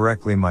remember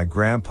correctly, my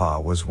grandpa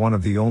was one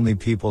of the only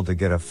people to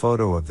get a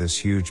photo of this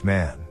huge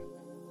man.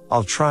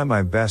 I'll try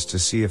my best to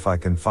see if I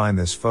can find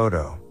this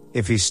photo,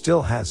 if he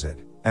still has it,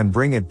 and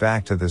bring it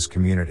back to this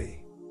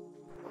community.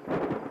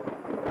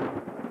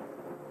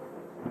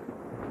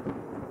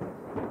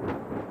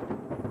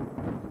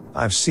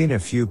 I've seen a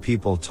few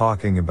people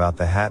talking about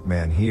the Hat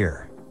Man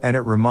here, and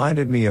it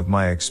reminded me of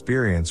my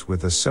experience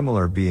with a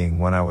similar being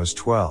when I was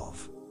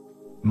 12.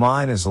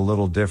 Mine is a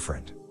little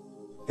different.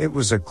 It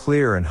was a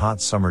clear and hot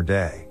summer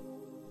day.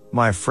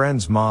 My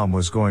friend's mom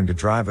was going to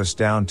drive us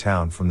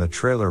downtown from the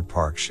trailer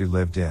park she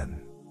lived in.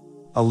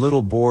 A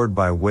little bored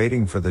by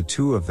waiting for the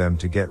two of them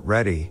to get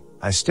ready,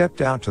 I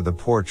stepped out to the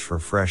porch for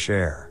fresh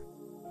air.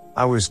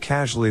 I was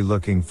casually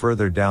looking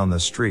further down the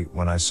street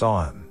when I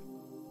saw him.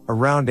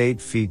 Around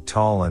 8 feet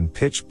tall and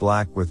pitch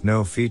black with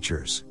no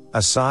features,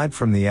 aside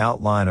from the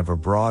outline of a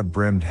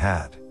broad-brimmed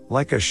hat,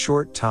 like a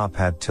short top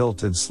hat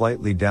tilted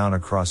slightly down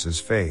across his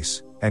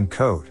face, and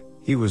coat,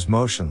 he was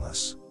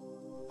motionless.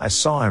 I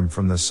saw him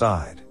from the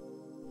side.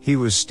 He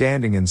was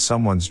standing in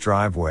someone's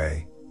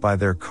driveway, by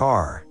their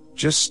car,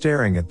 just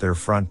staring at their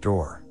front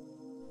door.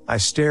 I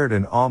stared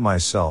in awe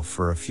myself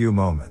for a few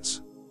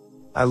moments.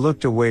 I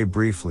looked away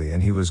briefly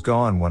and he was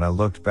gone when I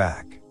looked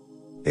back.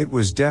 It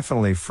was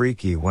definitely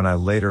freaky when I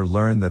later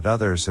learned that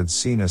others had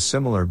seen a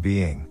similar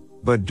being,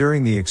 but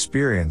during the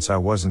experience I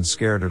wasn't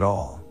scared at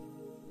all.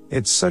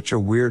 It's such a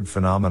weird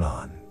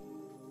phenomenon.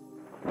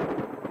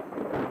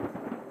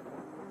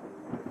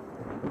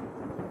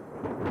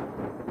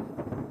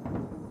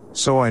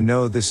 So I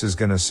know this is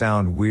gonna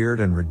sound weird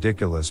and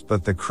ridiculous,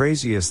 but the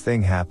craziest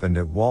thing happened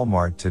at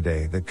Walmart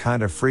today that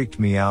kinda freaked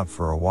me out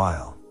for a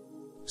while.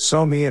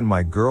 So me and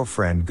my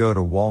girlfriend go to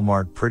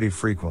Walmart pretty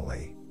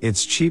frequently.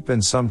 It's cheap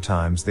and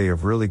sometimes they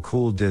have really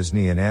cool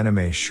Disney and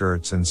anime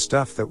shirts and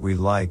stuff that we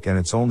like, and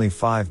it's only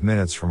 5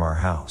 minutes from our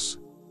house.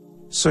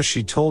 So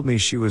she told me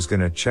she was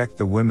gonna check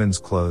the women's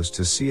clothes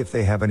to see if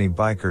they have any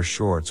biker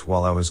shorts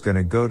while I was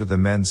gonna go to the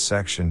men's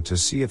section to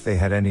see if they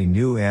had any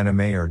new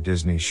anime or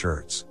Disney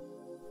shirts.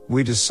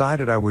 We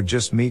decided I would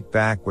just meet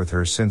back with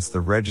her since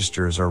the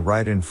registers are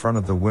right in front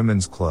of the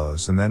women's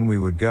clothes, and then we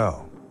would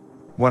go.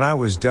 When I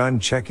was done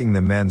checking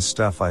the men's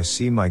stuff, I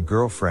see my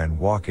girlfriend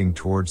walking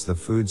towards the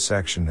food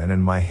section, and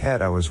in my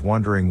head I was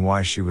wondering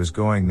why she was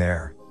going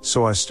there,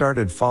 so I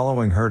started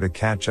following her to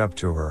catch up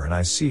to her, and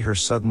I see her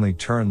suddenly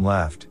turn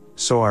left,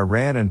 so I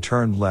ran and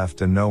turned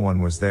left and no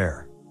one was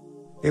there.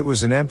 It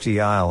was an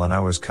empty aisle and I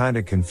was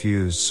kinda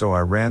confused, so I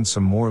ran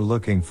some more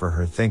looking for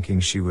her, thinking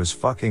she was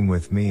fucking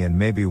with me, and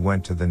maybe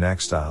went to the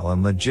next aisle,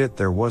 and legit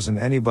there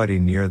wasn't anybody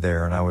near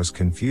there, and I was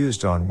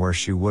confused on where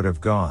she would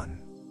have gone.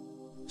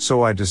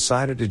 So I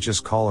decided to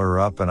just call her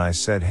up and I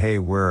said, "Hey,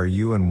 where are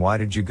you and why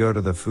did you go to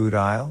the food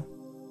aisle?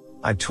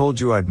 I told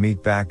you I'd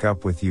meet back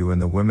up with you in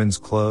the women's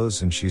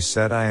clothes." And she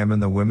said, "I am in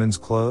the women's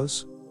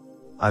clothes?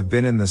 I've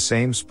been in the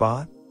same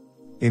spot?"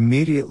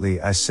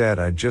 Immediately I said,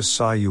 "I just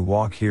saw you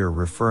walk here,"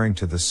 referring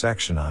to the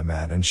section I'm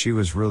at, and she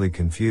was really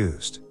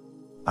confused.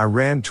 I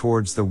ran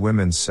towards the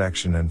women's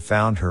section and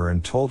found her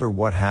and told her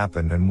what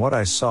happened and what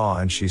I saw,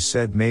 and she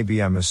said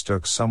maybe I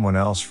mistook someone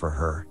else for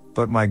her,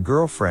 but my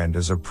girlfriend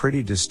is a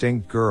pretty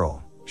distinct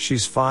girl.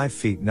 She's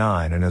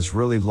 5'9" and has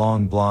really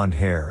long blonde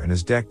hair and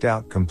is decked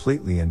out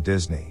completely in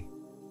Disney.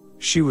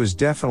 She was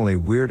definitely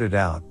weirded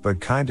out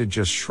but kinda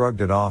just shrugged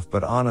it off,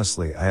 but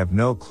honestly I have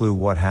no clue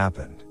what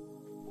happened.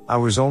 I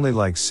was only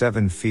like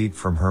 7 feet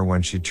from her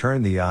when she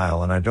turned the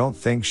aisle, and I don't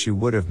think she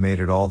would have made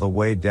it all the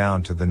way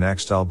down to the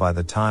next aisle by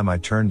the time I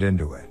turned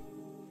into it.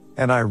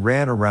 And I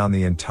ran around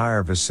the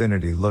entire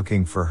vicinity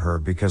looking for her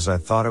because I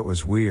thought it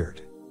was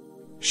weird.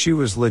 She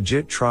was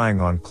legit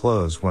trying on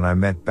clothes when I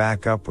met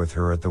back up with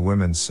her at the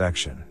women's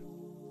section.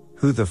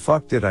 Who the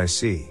fuck did I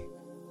see?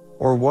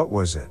 Or what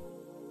was it?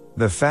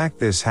 The fact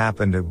this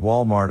happened at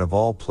Walmart of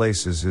all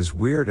places is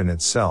weird in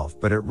itself,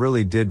 but it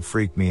really did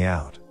freak me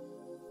out.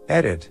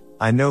 Edit.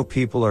 I know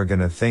people are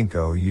gonna think,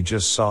 oh, you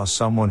just saw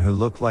someone who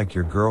looked like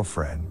your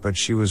girlfriend, but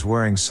she was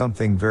wearing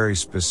something very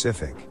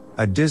specific,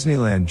 a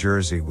Disneyland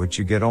jersey which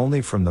you get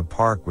only from the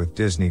park with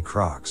Disney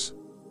Crocs.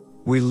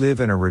 We live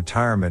in a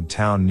retirement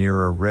town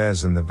near a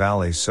res in the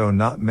valley, so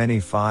not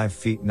many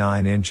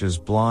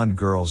 5'9" blonde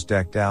girls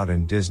decked out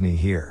in Disney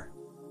here.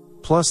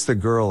 Plus the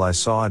girl I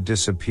saw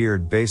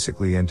disappeared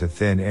basically into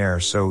thin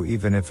air, so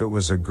even if it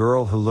was a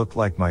girl who looked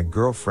like my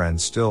girlfriend,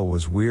 still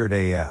was weird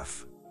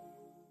AF.